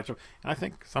Ralph's ketchup? And I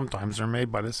think sometimes they're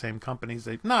made by the same companies.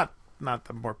 They not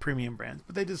the more premium brands,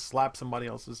 but they just slap somebody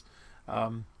else's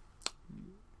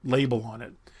label on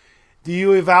it. Do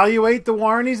you evaluate the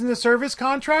warranties and the service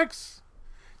contracts?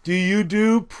 Do you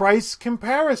do price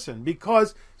comparison?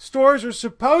 Because stores are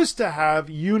supposed to have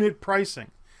unit pricing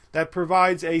that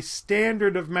provides a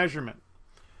standard of measurement.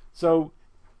 So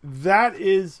that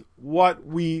is what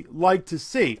we like to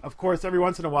see. Of course, every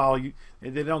once in a while,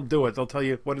 they don't do it. They'll tell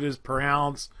you what it is per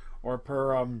ounce or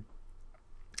per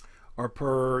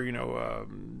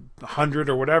 100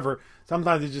 or whatever.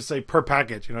 Sometimes they just say per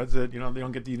package. They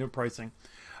don't get the unit pricing.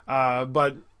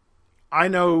 But I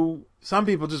know some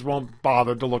people just won't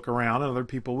bother to look around, and other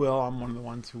people will. I'm one of the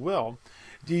ones who will.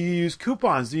 Do you use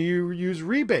coupons? Do you use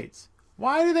rebates?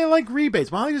 Why do they like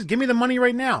rebates? Why don't they just give me the money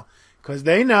right now? Because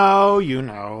they know,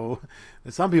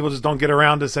 that some people just don't get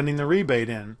around to sending the rebate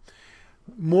in.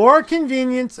 More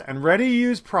convenience and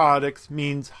ready-to-use products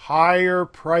means higher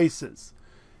prices.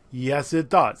 Yes, it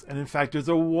does. And in fact, there's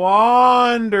a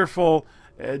wonderful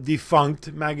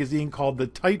defunct magazine called the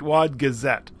Tightwad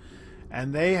Gazette,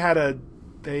 and they had a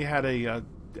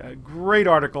great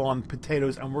article on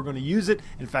potatoes, and we're going to use it.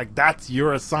 In fact, that's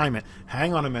your assignment.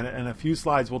 Hang on a minute, in a few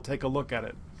slides we'll take a look at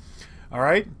it. All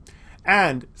right?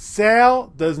 And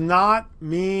sale does not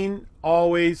mean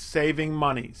always saving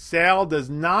money. Sale does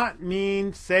not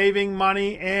mean saving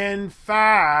money. In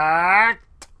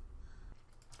fact,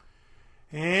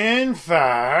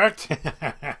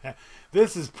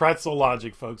 this is pretzel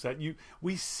logic, folks.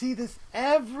 We see this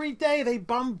every day. They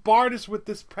bombard us with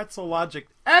this pretzel logic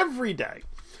every day.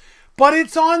 But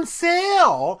it's on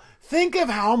sale. Think of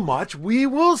how much we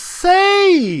will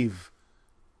save.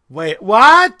 Wait,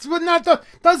 what?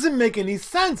 Doesn't make any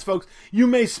sense, folks. You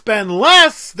may spend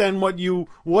less than what you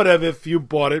would have if you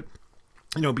bought it,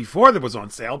 before it was on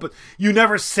sale, but you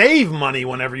never save money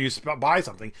whenever you buy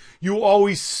something. You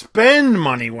always spend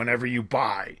money whenever you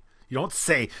buy. You don't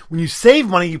save. When you save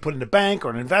money, you put in a bank or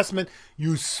an investment.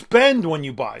 You spend when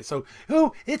you buy. So,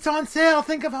 it's on sale.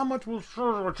 Think of how much we'll...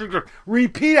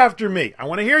 Repeat after me. I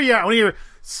want to hear you. I want to hear...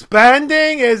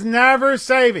 Spending is never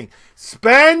saving.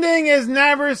 Spending is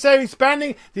never saving.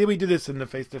 Spending... We do this in the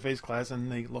face-to-face class, and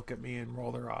they look at me and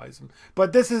roll their eyes.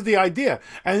 But this is the idea.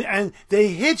 And they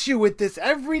hit you with this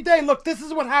every day. Look, this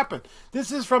is what happened.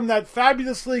 This is from that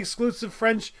fabulously exclusive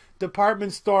French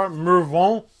department store,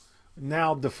 Mervon,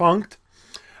 now defunct,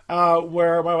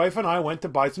 where my wife and I went to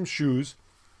buy some shoes,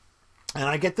 and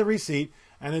I get the receipt,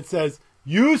 and it says,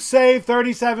 you saved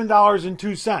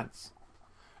 $37.02.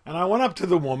 And I went up to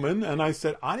the woman, and I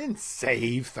said, I didn't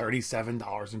save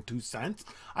 $37.02.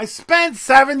 I spent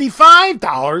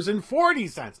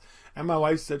 $75.40. And my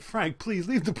wife said, Frank, please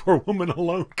leave the poor woman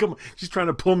alone. Come on. She's trying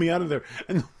to pull me out of there.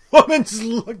 And the woman just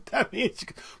looked at me and she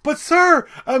goes, but sir,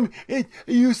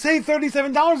 you saved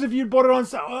 $37 if you bought it on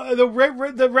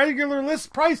the regular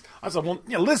list price. I said, well,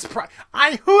 list price.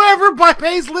 Whoever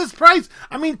pays list price.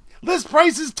 List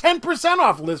price is 10%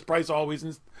 off list price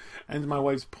always. And my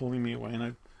wife's pulling me away, and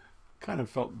I kind of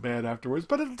felt bad afterwards.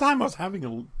 But at the time I was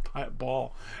having a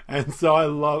ball. And so I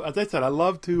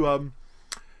love to...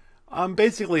 I'm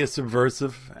basically a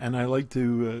subversive, and I like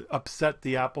to upset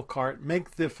the apple cart,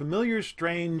 make the familiar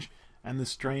strange and the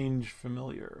strange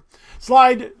familiar.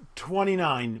 Slide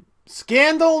 29.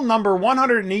 Scandal number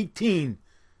 118.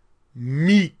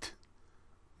 Meat.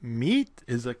 Meat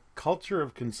is a culture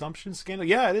of consumption scandal?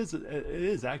 Yeah, it is. It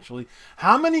is actually.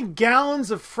 How many gallons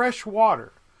of fresh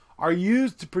water are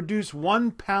used to produce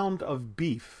 1 pound of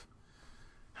beef?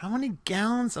 How many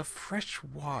gallons of fresh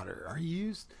water are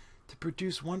used to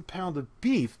produce 1 pound of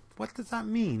beef? What does that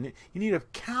mean? You need a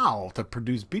cow to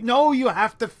produce beef. No, you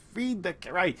have to feed the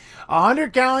right.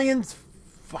 100 gallons,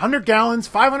 500 gallons,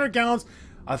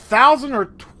 1,000 or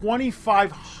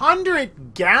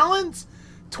 2,500 gallons.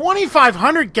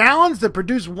 2,500 gallons to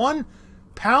produce 1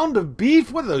 pound of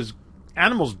beef. What do those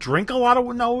animals drink a lot of?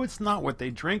 No, it's not what they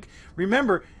drink.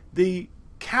 Remember, the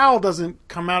cow doesn't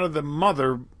come out of the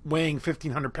mother weighing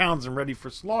 1,500 pounds and ready for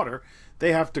slaughter.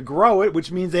 They have to grow it,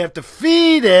 which means they have to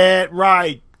feed it.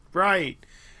 Right.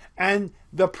 And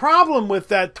the problem with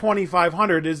that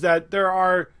 2,500 is that there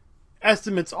are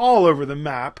estimates all over the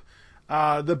map.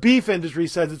 The beef industry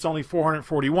says it's only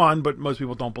 441, but most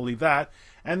people don't believe that.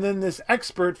 And then this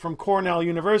expert from Cornell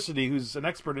University, who's an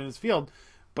expert in his field,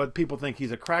 but people think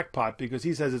he's a crackpot because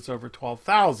he says it's over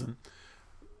 12,000,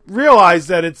 realize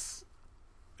that it's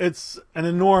an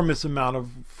enormous amount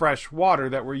of fresh water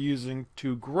that we're using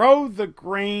to grow the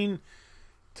grain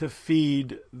to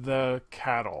feed the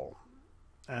cattle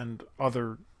and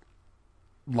other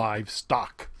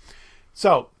livestock.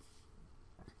 So,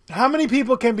 how many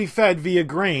people can be fed via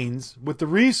grains with the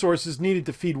resources needed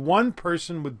to feed one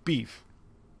person with beef?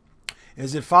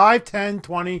 Is it 5, 10,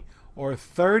 20, or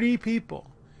 30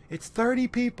 people? It's 30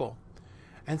 people.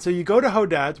 And so you go to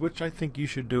Hodad's, which I think you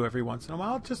should do every once in a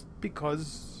while, just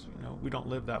because, we don't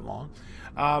live that long.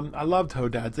 I loved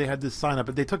Hodad's. They had this sign up,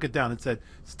 but they took it down and said,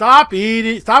 stop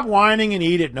eating, stop whining and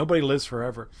eat it. Nobody lives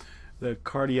forever. The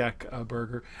cardiac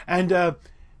burger. And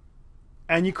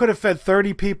you could have fed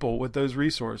 30 people with those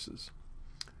resources.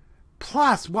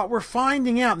 Plus, what we're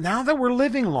finding out, now that we're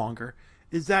living longer,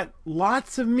 is that eating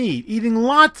lots of meat.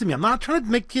 I'm not trying to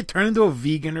make you turn into a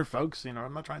vegan or folks,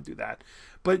 I'm not trying to do that.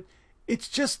 But it's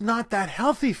just not that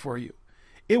healthy for you.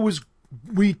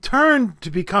 We turned to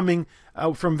becoming,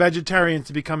 from vegetarians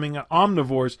to becoming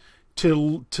omnivores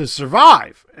to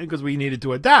survive, because we needed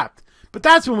to adapt. But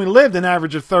that's when we lived an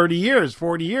average of 30 years,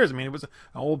 40 years. It was an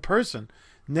old person.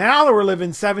 Now that we're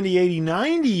living 70, 80,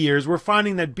 90 years, we're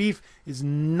finding that beef is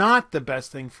not the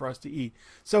best thing for us to eat.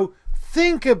 So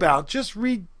think about just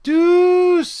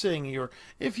reducing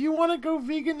if you want to go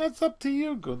vegan, that's up to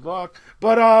you. Good luck.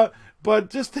 But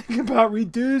just think about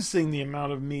reducing the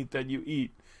amount of meat that you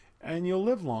eat, and you'll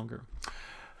live longer.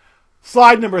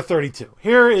 Slide number 32.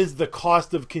 Here is the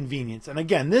cost of convenience. And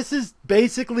again, this is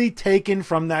basically taken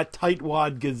from that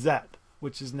Tightwad Gazette,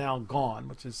 which is now gone,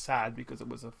 which is sad because it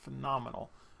was a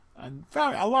phenomenal and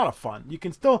a lot of fun. You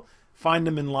can still find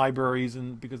them in libraries,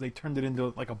 and because they turned it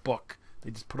into like a book.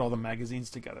 They just put all the magazines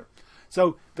together.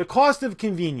 So the cost of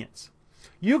convenience.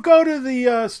 You go to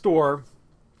the store,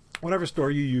 whatever store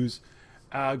you use,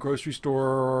 grocery store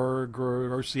or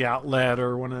grocery outlet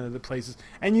or one of the places,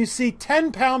 and you see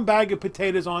 10-pound bag of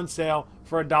potatoes on sale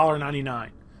for $1.99.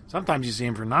 Sometimes you see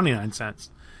them for 99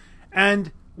 cents.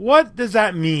 And what does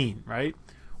that mean, right?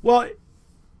 Well,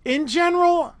 in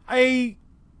general, a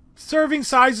serving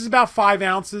size is about 5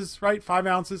 ounces, right? 5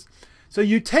 ounces. So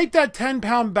you take that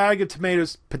 10-pound bag of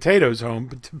potatoes home,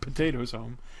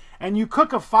 and you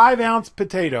cook a 5-ounce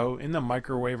potato in the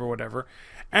microwave or whatever,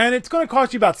 and it's going to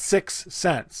cost you about 6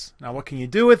 cents. Now, what can you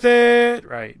do with it?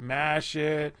 Right, mash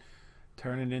it,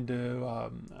 turn it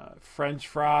into French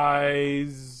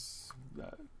fries,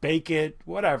 bake it,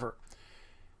 whatever.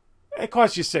 It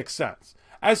costs you 6 cents.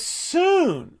 As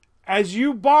soon as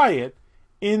you buy it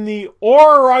in the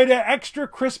Ore-Ida Extra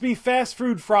Crispy Fast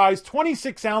Food Fries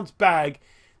 26-ounce bag,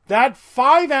 that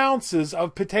 5 ounces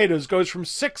of potatoes goes from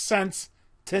 6 cents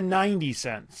to 90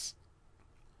 cents.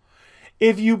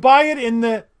 If you buy it in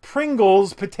the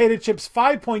Pringles Potato Chips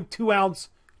 5.2-ounce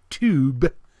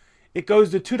tube, it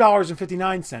goes to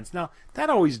 $2.59. Now, that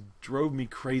always drove me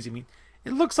crazy.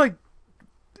 It looks like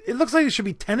there should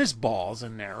be tennis balls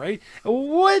in there, right?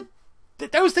 What?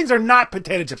 Those things are not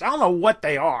potato chips. I don't know what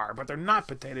they are, but they're not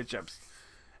potato chips.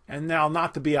 And now,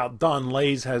 not to be outdone,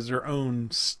 Lay's has their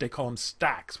own, they call them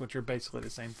stacks, which are basically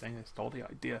the same thing. They stole the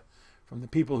idea from the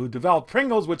people who developed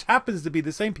Pringles, which happens to be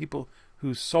the same people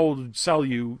who sell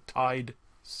you Tide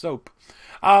soap.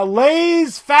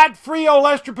 Lay's fat-free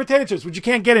Olestra potato chips, which you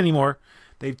can't get anymore.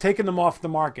 They've taken them off the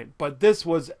market. But this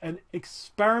was an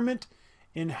experiment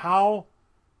in how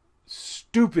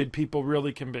stupid people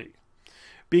really can be.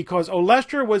 Because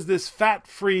Olestra was this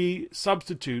fat-free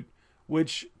substitute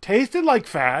which tasted like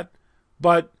fat,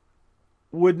 but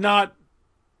would not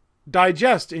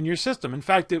digest in your system. In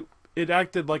fact, it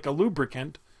acted like a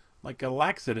lubricant, like a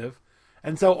laxative.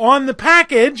 And so on the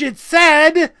package, it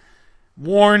said,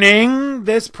 warning,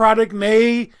 this product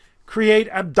may create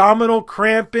abdominal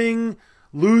cramping,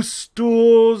 loose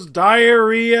stools,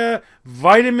 diarrhea,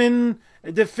 vitamin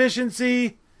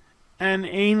deficiency, and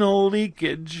anal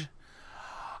leakage.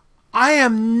 I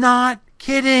am not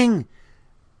kidding.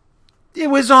 It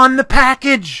was on the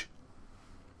package.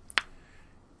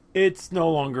 It's no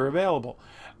longer available.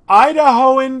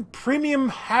 Idahoan premium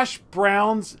hash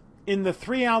browns in the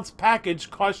 3-ounce package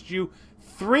cost you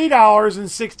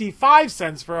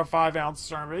 $3.65 for a 5-ounce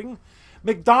serving.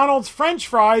 McDonald's French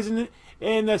fries in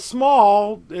a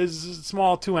small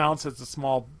 2-ounce. It's a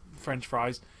small French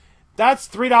fries. That's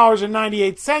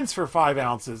 $3.98 for 5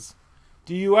 ounces.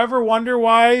 Do you ever wonder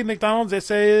why McDonald's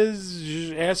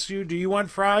asks you, do you want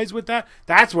fries with that?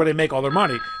 That's where they make all their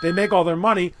money. They make all their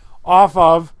money off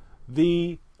of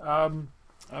the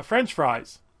French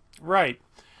fries. Right.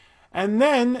 And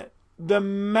then the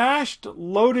mashed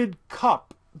loaded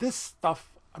cup. This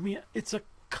stuff, I mean, it's a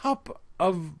cup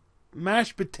of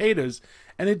mashed potatoes.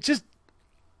 And it just,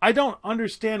 I don't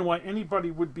understand why anybody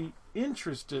would be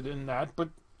interested in that, but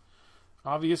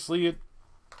obviously it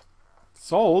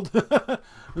sold.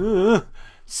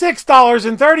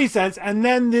 $6.30. And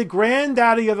then the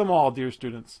granddaddy of them all, dear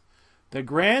students. The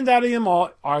granddaddy of them all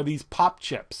are these pop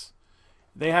chips.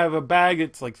 They have a bag,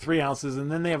 it's like 3 ounces,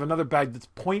 and then they have another bag that's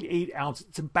 0.8 ounces.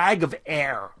 It's a bag of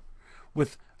air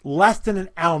with less than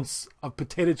an ounce of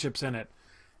potato chips in it.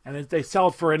 And they sell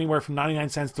it for anywhere from 99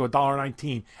 cents to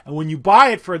 $1.19. And when you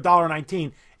buy it for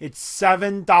 $1.19, it's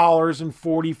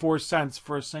 $7.44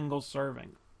 for a single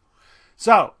serving.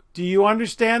 So, do you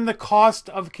understand the cost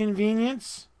of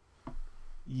convenience?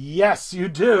 Yes, you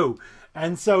do.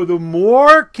 And so the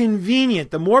more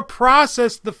convenient, the more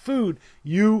processed the food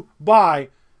you buy,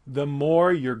 the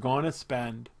more you're going to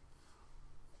spend.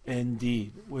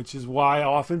 Indeed. Which is why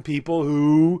often people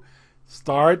who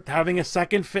start having a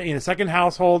second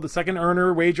household, a second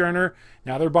wage earner,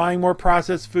 now they're buying more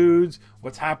processed foods.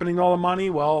 What's happening to all the money?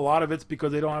 Well, a lot of it's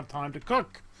because they don't have time to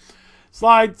cook.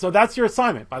 Slide. So that's your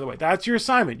assignment, by the way. That's your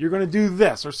assignment. You're going to do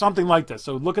this or something like this.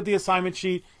 So look at the assignment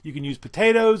sheet. You can use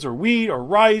potatoes or wheat or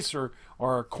rice or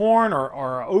corn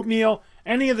or oatmeal.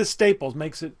 Any of the staples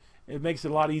makes it a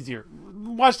lot easier.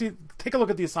 Take a look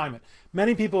at the assignment.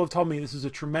 Many people have told me this is a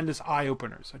tremendous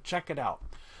eye-opener, so check it out.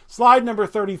 Slide number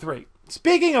 33.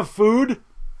 Speaking of food,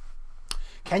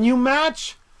 can you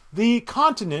match the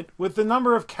continent with the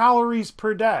number of calories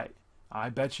per day? I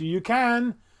bet you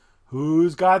can.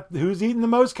 Who's eating the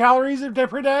most calories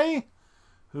per day?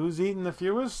 Who's eating the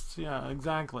fewest? Yeah,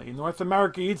 exactly. North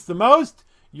America eats the most,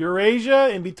 Eurasia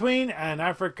in between, and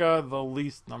Africa the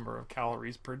least number of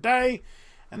calories per day.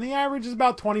 And the average is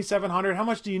about 2,700. How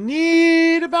much do you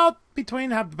need? About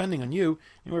depending on you,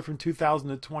 anywhere from 2,000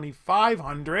 to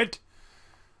 2,500.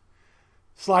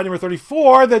 Slide number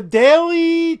 34. The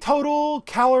daily total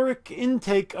caloric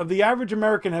intake of the average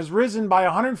American has risen by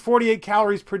 148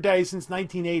 calories per day since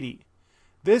 1980.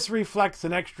 This reflects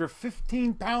an extra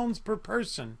 15 pounds per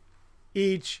person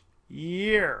each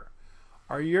year.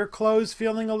 Are your clothes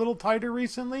feeling a little tighter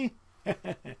recently?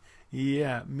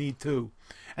 Yeah, me too.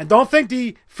 And don't think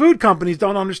the food companies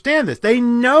don't understand this. They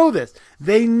know this.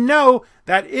 They know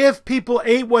that if people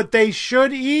ate what they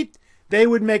should eat, they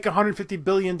would make $150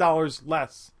 billion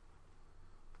less.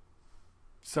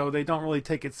 So they don't really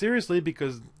take it seriously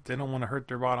because they don't want to hurt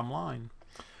their bottom line.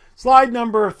 Slide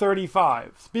number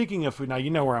 35. Speaking of food, now you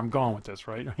know where I'm going with this,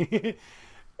 right?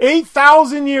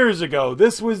 8,000 years ago,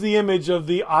 this was the image of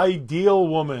the ideal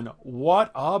woman.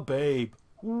 What a babe.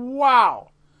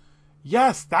 Wow.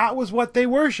 Yes, that was what they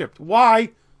worshipped.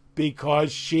 Why?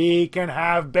 Because she can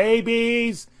have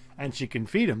babies and she can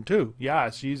feed them too. Yeah,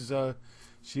 she's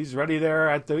ready there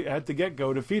at the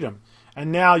get-go to feed them.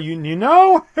 And now you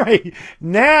know, right?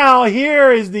 Now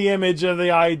here is the image of the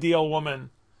ideal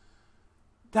woman.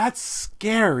 That's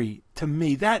scary to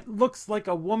me. That looks like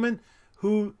a woman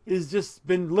who has just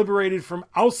been liberated from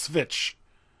Auschwitz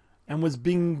and was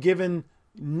being given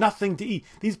nothing to eat.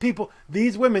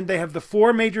 These women, they have the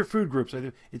 4 major food groups.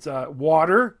 It's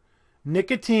water,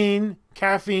 nicotine,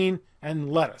 caffeine,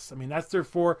 and lettuce. I mean, that's their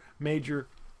 4 major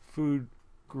food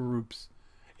groups.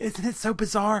 Isn't it so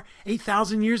bizarre?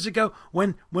 8,000 years ago,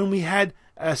 when we had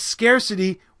a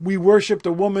scarcity, we worshipped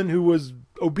a woman who was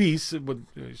obese.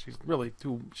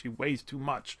 She weighs too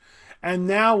much. And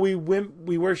now we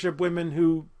worship women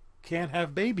who can't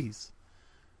have babies.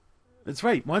 That's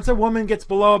right. Once a woman gets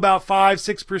below about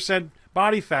 5-6%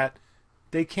 body fat,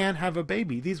 they can't have a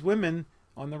baby. These women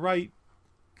on the right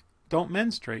don't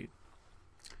menstruate.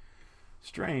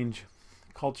 Strange.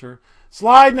 culture.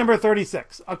 Slide number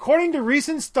 36. According to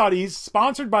recent studies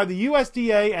sponsored by the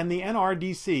USDA and the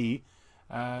NRDC,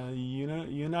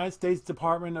 United States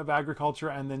Department of Agriculture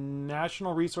and the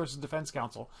National Resources Defense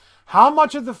Council, how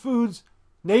much of the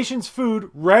nation's food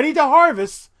ready to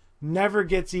harvest never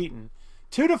gets eaten?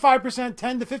 2 to 5%,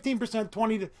 10 to 15%,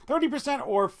 20 to 30%,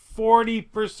 or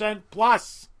 40%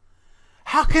 plus.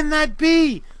 How can that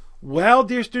be? Well,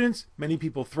 dear students, many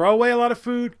people throw away a lot of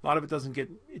food. A lot of it doesn't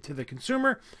get to the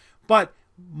consumer, but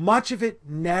much of it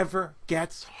never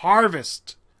gets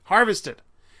harvested.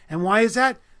 And why is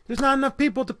that? There's not enough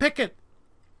people to pick it.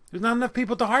 There's not enough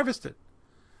people to harvest it.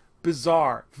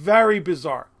 Bizarre. Very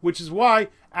bizarre. Which is why,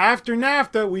 after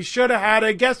NAFTA, we should have had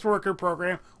a guest worker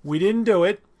program. We didn't do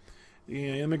it.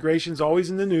 Immigration's always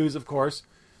in the news, of course.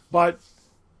 But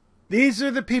these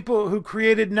are the people who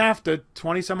created NAFTA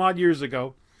 20 some odd years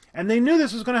ago. And they knew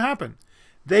this was going to happen.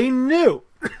 They knew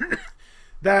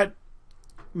that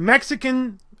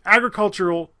Mexican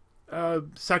agricultural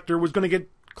sector was going to get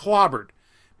clobbered,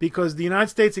 because the United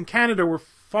States and Canada were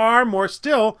far more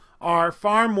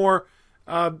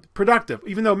productive,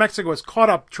 even though Mexico has caught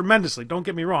up tremendously. Don't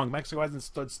get me wrong, Mexico hasn't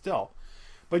stood still.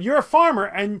 But you're a farmer,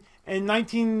 and in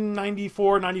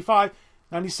 1994, 95,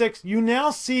 96, you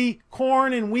now see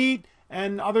corn and wheat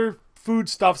and other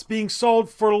foodstuffs being sold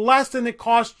for less than it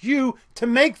cost you to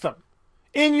make them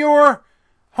in your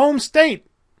home state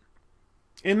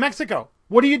in Mexico.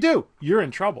 What do? You're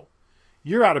in trouble.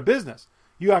 You're out of business.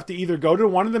 You have to either go to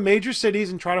one of the major cities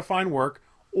and try to find work,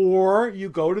 or you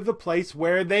go to the place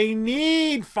where they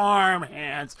need farm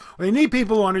hands. They need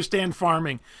people who understand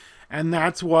farming. And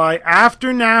that's why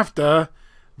after NAFTA,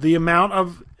 the amount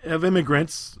of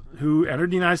immigrants who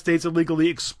entered the United States illegally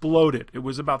exploded. It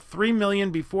was about 3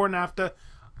 million before NAFTA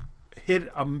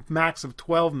hit a max of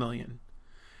 12 million.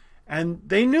 And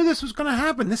they knew this was going to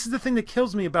happen. This is the thing that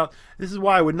kills me about, this is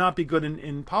why I would not be good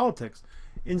in politics.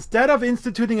 Instead of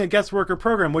instituting a guest worker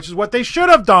program, which is what they should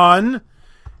have done,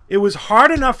 it was hard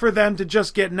enough for them to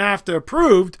just get NAFTA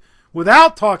approved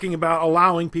without talking about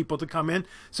allowing people to come in.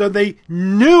 So they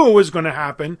knew it was going to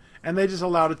happen, and they just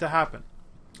allowed it to happen.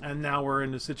 And now we're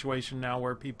in a situation now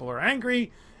where people are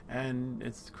angry, and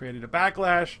it's created a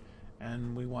backlash,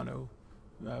 and we want to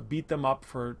beat them up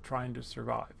for trying to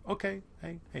survive. Okay,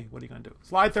 hey, what are you going to do?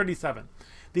 Slide 37.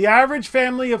 The average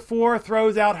family of 4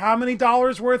 throws out how many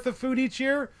dollars worth of food each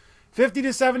year? 50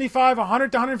 to 75,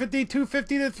 100 to 150,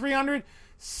 250 to 300.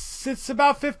 It's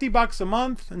about $50 a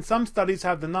month, and some studies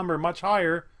have the number much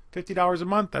higher. $50 a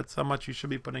month, that's how much you should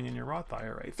be putting in your Roth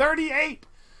IRA. 38.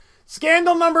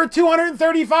 Scandal number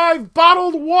 235,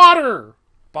 bottled water.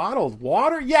 Bottled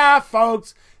water? Yeah,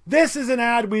 folks, this is an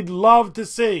ad we'd love to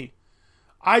see.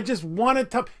 I just wanted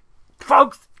to...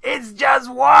 Folks, it's just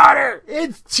water.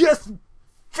 It's just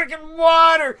freaking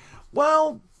water.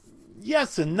 Well,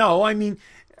 yes and no. I mean,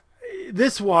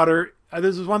 this water...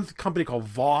 There's one company called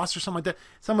Voss or something like that.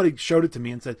 Somebody showed it to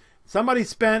me and said, somebody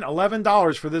spent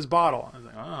 $11 for this bottle. I was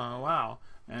like, oh, wow.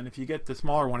 And if you get the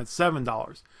smaller one, it's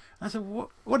 $7. I said,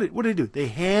 what did they do? They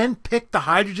hand-picked the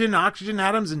hydrogen and oxygen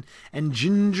atoms and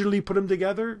gingerly put them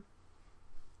together?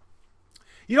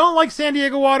 You don't like San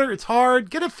Diego water? It's hard.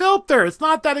 Get a filter. It's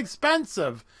not that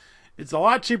expensive. It's a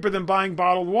lot cheaper than buying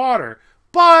bottled water.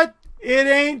 But it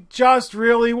ain't just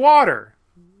really water.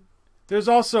 There's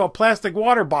also a plastic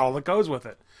water bottle that goes with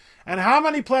it. And how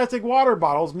many plastic water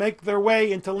bottles make their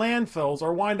way into landfills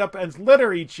or wind up as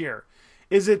litter each year?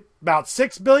 Is it about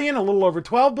 6 billion, a little over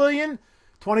 12 billion,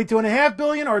 22.5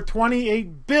 billion, or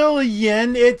 28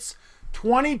 billion? It's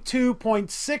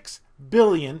 22.6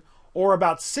 billion, or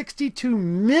about 62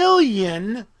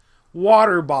 million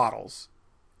water bottles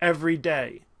every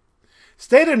day.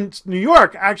 State of New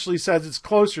York actually says it's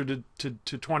closer to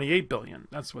 28 billion.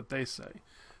 That's what they say.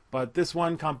 But this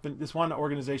one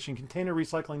organization,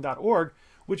 containerrecycling.org,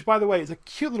 which, by the way, is a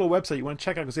cute little website you want to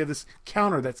check out, because they have this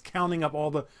counter that's counting up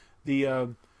all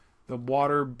the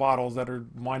water bottles that are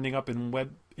winding up in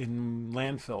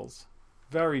landfills.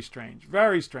 Very strange,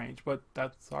 but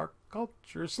that's our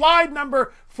culture. Slide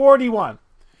number 41.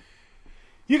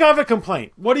 You have a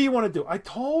complaint. What do you want to do? I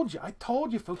told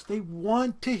you, folks, they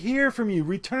want to hear from you.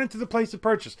 Return it to the place of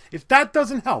purchase. If that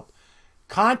doesn't help,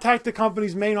 contact the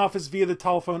company's main office via the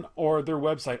telephone or their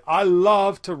website. I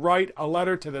love to write a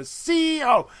letter to the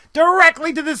CEO,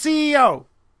 directly to the CEO.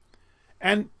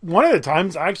 And one of the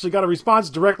times I actually got a response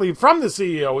directly from the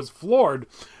CEO. I was floored.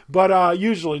 But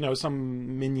usually, no,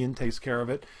 some minion takes care of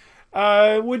it.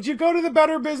 Would you go to the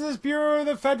Better Business Bureau or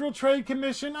the Federal Trade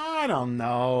Commission? I don't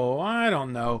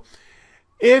know.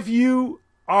 If you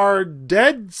are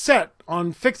dead set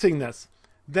on fixing this,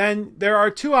 then there are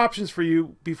 2 options for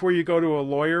you before you go to a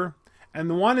lawyer. And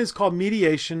the one is called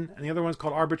mediation, and the other one is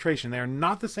called arbitration. They are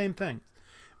not the same thing.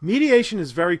 Mediation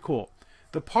is very cool.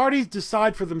 The parties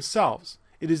decide for themselves.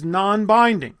 It is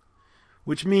non-binding,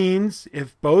 which means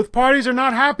if both parties are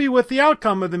not happy with the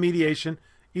outcome of the mediation,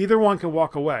 either one can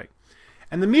walk away.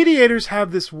 And the mediators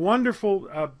have this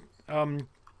wonderful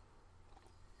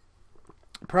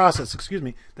process,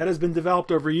 that has been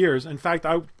developed over years. In fact,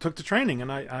 I took the training,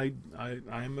 and I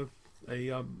am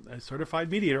a certified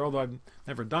mediator, although I've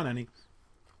never done any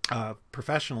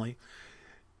professionally.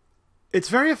 It's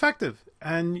very effective,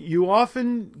 and you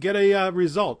often get a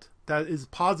result that is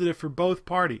positive for both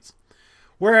parties.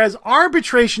 Whereas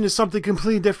arbitration is something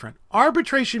completely different.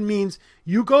 Arbitration means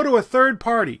you go to a third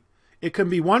party. It can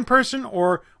be one person,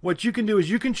 or what you can do is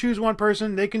you can choose one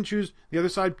person, they can choose, the other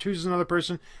side chooses another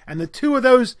person, and the two of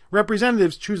those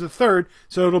representatives choose a third,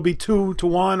 so it'll be 2-1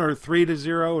 or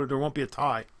 3-0, or there won't be a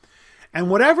tie.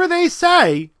 And whatever they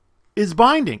say is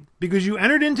binding, because you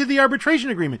entered into the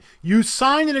arbitration agreement. You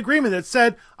signed an agreement that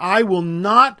said, I will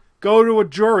not go to a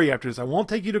jury after this. I won't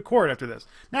take you to court after this.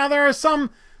 Now, there are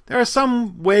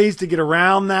some ways to get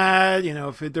around that. You know,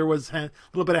 if there was a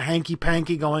little bit of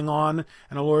hanky-panky going on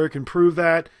and a lawyer can prove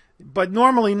that. But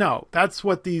normally, no. That's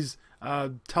what these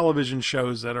television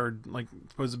shows that are like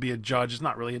supposed to be a judge. It's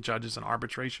not really a judge. It's an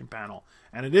arbitration panel.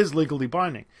 And it is legally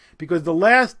binding. Because the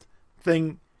last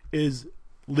thing is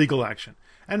legal action.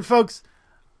 And folks,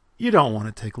 you don't want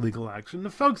to take legal action.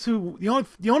 The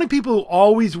only people who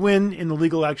always win in the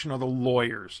legal action are the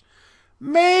lawyers.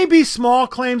 Maybe small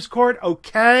claims court,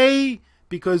 okay,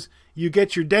 because you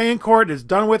get your day in court, it's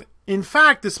done with. In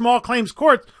fact, the small claims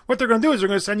court, what they're going to do is they're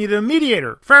going to send you to the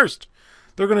mediator first.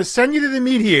 They're going to send you to the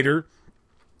mediator,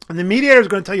 and the mediator is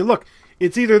going to tell you, look,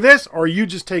 it's either this or you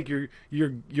just take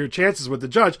your chances with the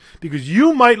judge, because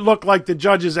you might look like the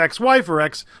judge's ex-wife or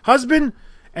ex-husband,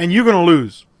 and you're going to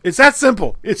lose. It's that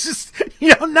simple. It's just,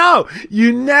 you don't know.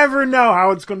 You never know how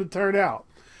it's going to turn out.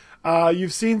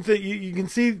 You've seen you can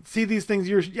see these things.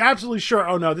 You're absolutely sure.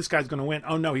 Oh no, this guy's going to win.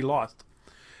 Oh no, he lost.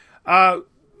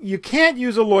 You can't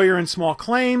use a lawyer in small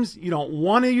claims. You don't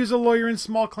want to use a lawyer in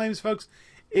small claims, folks.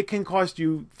 It can cost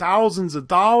you thousands of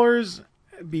dollars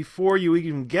before you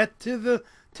even get to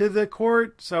the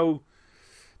court. So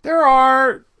there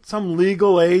are some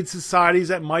legal aid societies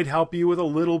that might help you with a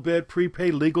little bit.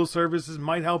 Prepaid legal services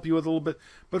might help you with a little bit.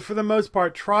 But for the most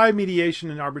part, try mediation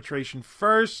and arbitration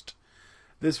first.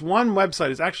 This one website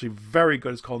is actually very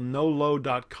good. It's called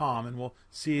nolow.com, and we'll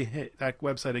see that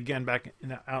website again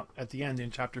out at the end in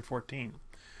chapter 14.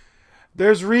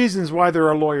 There's reasons why there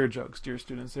are lawyer jokes, dear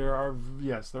students. There are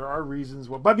reasons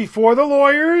why. But before the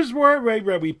lawyers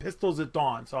we pistols at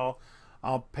dawn. So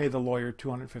I'll pay the lawyer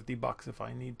 $250 if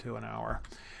I need to an hour.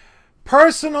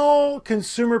 Personal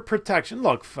consumer protection.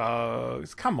 Look,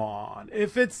 folks, come on.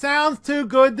 If it sounds too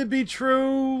good to be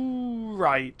true,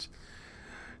 right?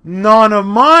 None of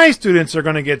my students are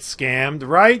going to get scammed,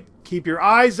 right? Keep your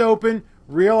eyes open.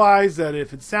 Realize that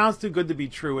if it sounds too good to be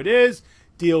true, it is.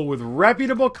 Deal with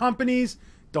reputable companies.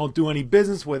 Don't do any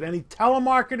business with any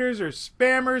telemarketers or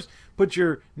spammers. Put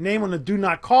your name on the do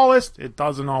not call list. It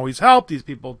doesn't always help. These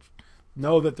people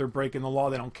know that they're breaking the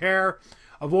law. They don't care.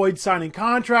 Avoid signing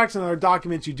contracts and other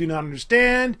documents you do not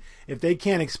understand. If they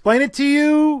can't explain it to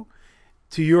you,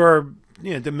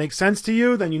 to make sense to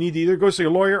you, then you need to either go see a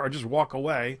lawyer or just walk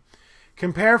away.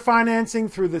 Compare financing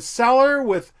through the seller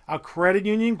with a credit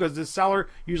union, because the seller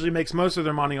usually makes most of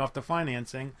their money off the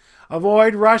financing.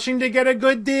 Avoid rushing to get a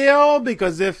good deal,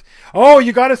 because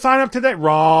you got to sign up to that.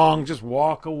 Wrong. Just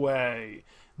walk away.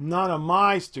 None of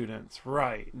my students.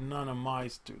 Right. None of my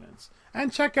students.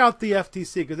 And check out the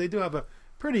FTC, because they do have a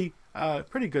pretty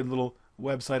good little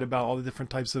website about all the different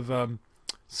types of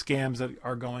scams that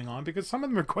are going on, because some of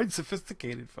them are quite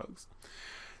sophisticated, folks.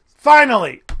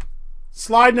 Finally,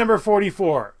 slide number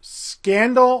 44.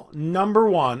 Scandal number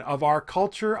 1 of our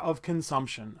culture of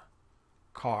consumption.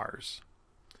 Cars.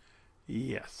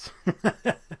 Yes.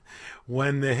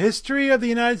 When the history of the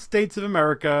United States of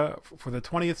America for the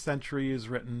 20th century is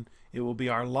written, it will be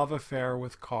our love affair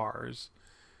with cars.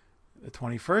 The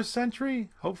 21st century,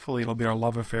 hopefully it'll be our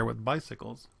love affair with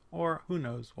bicycles, or who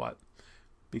knows what,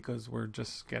 because we're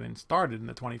just getting started in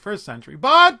the 21st century.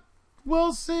 But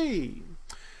we'll see.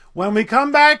 When we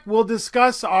come back, we'll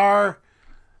discuss our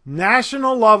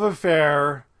national love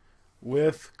affair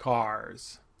with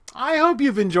cars. I hope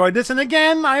you've enjoyed this. And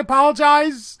again, I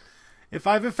apologize if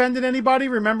I've offended anybody.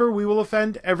 Remember, we will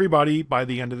offend everybody by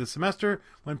the end of the semester.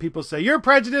 When people say, you're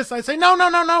prejudiced, I say,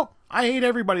 no. I hate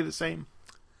everybody the same.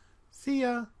 See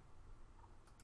ya.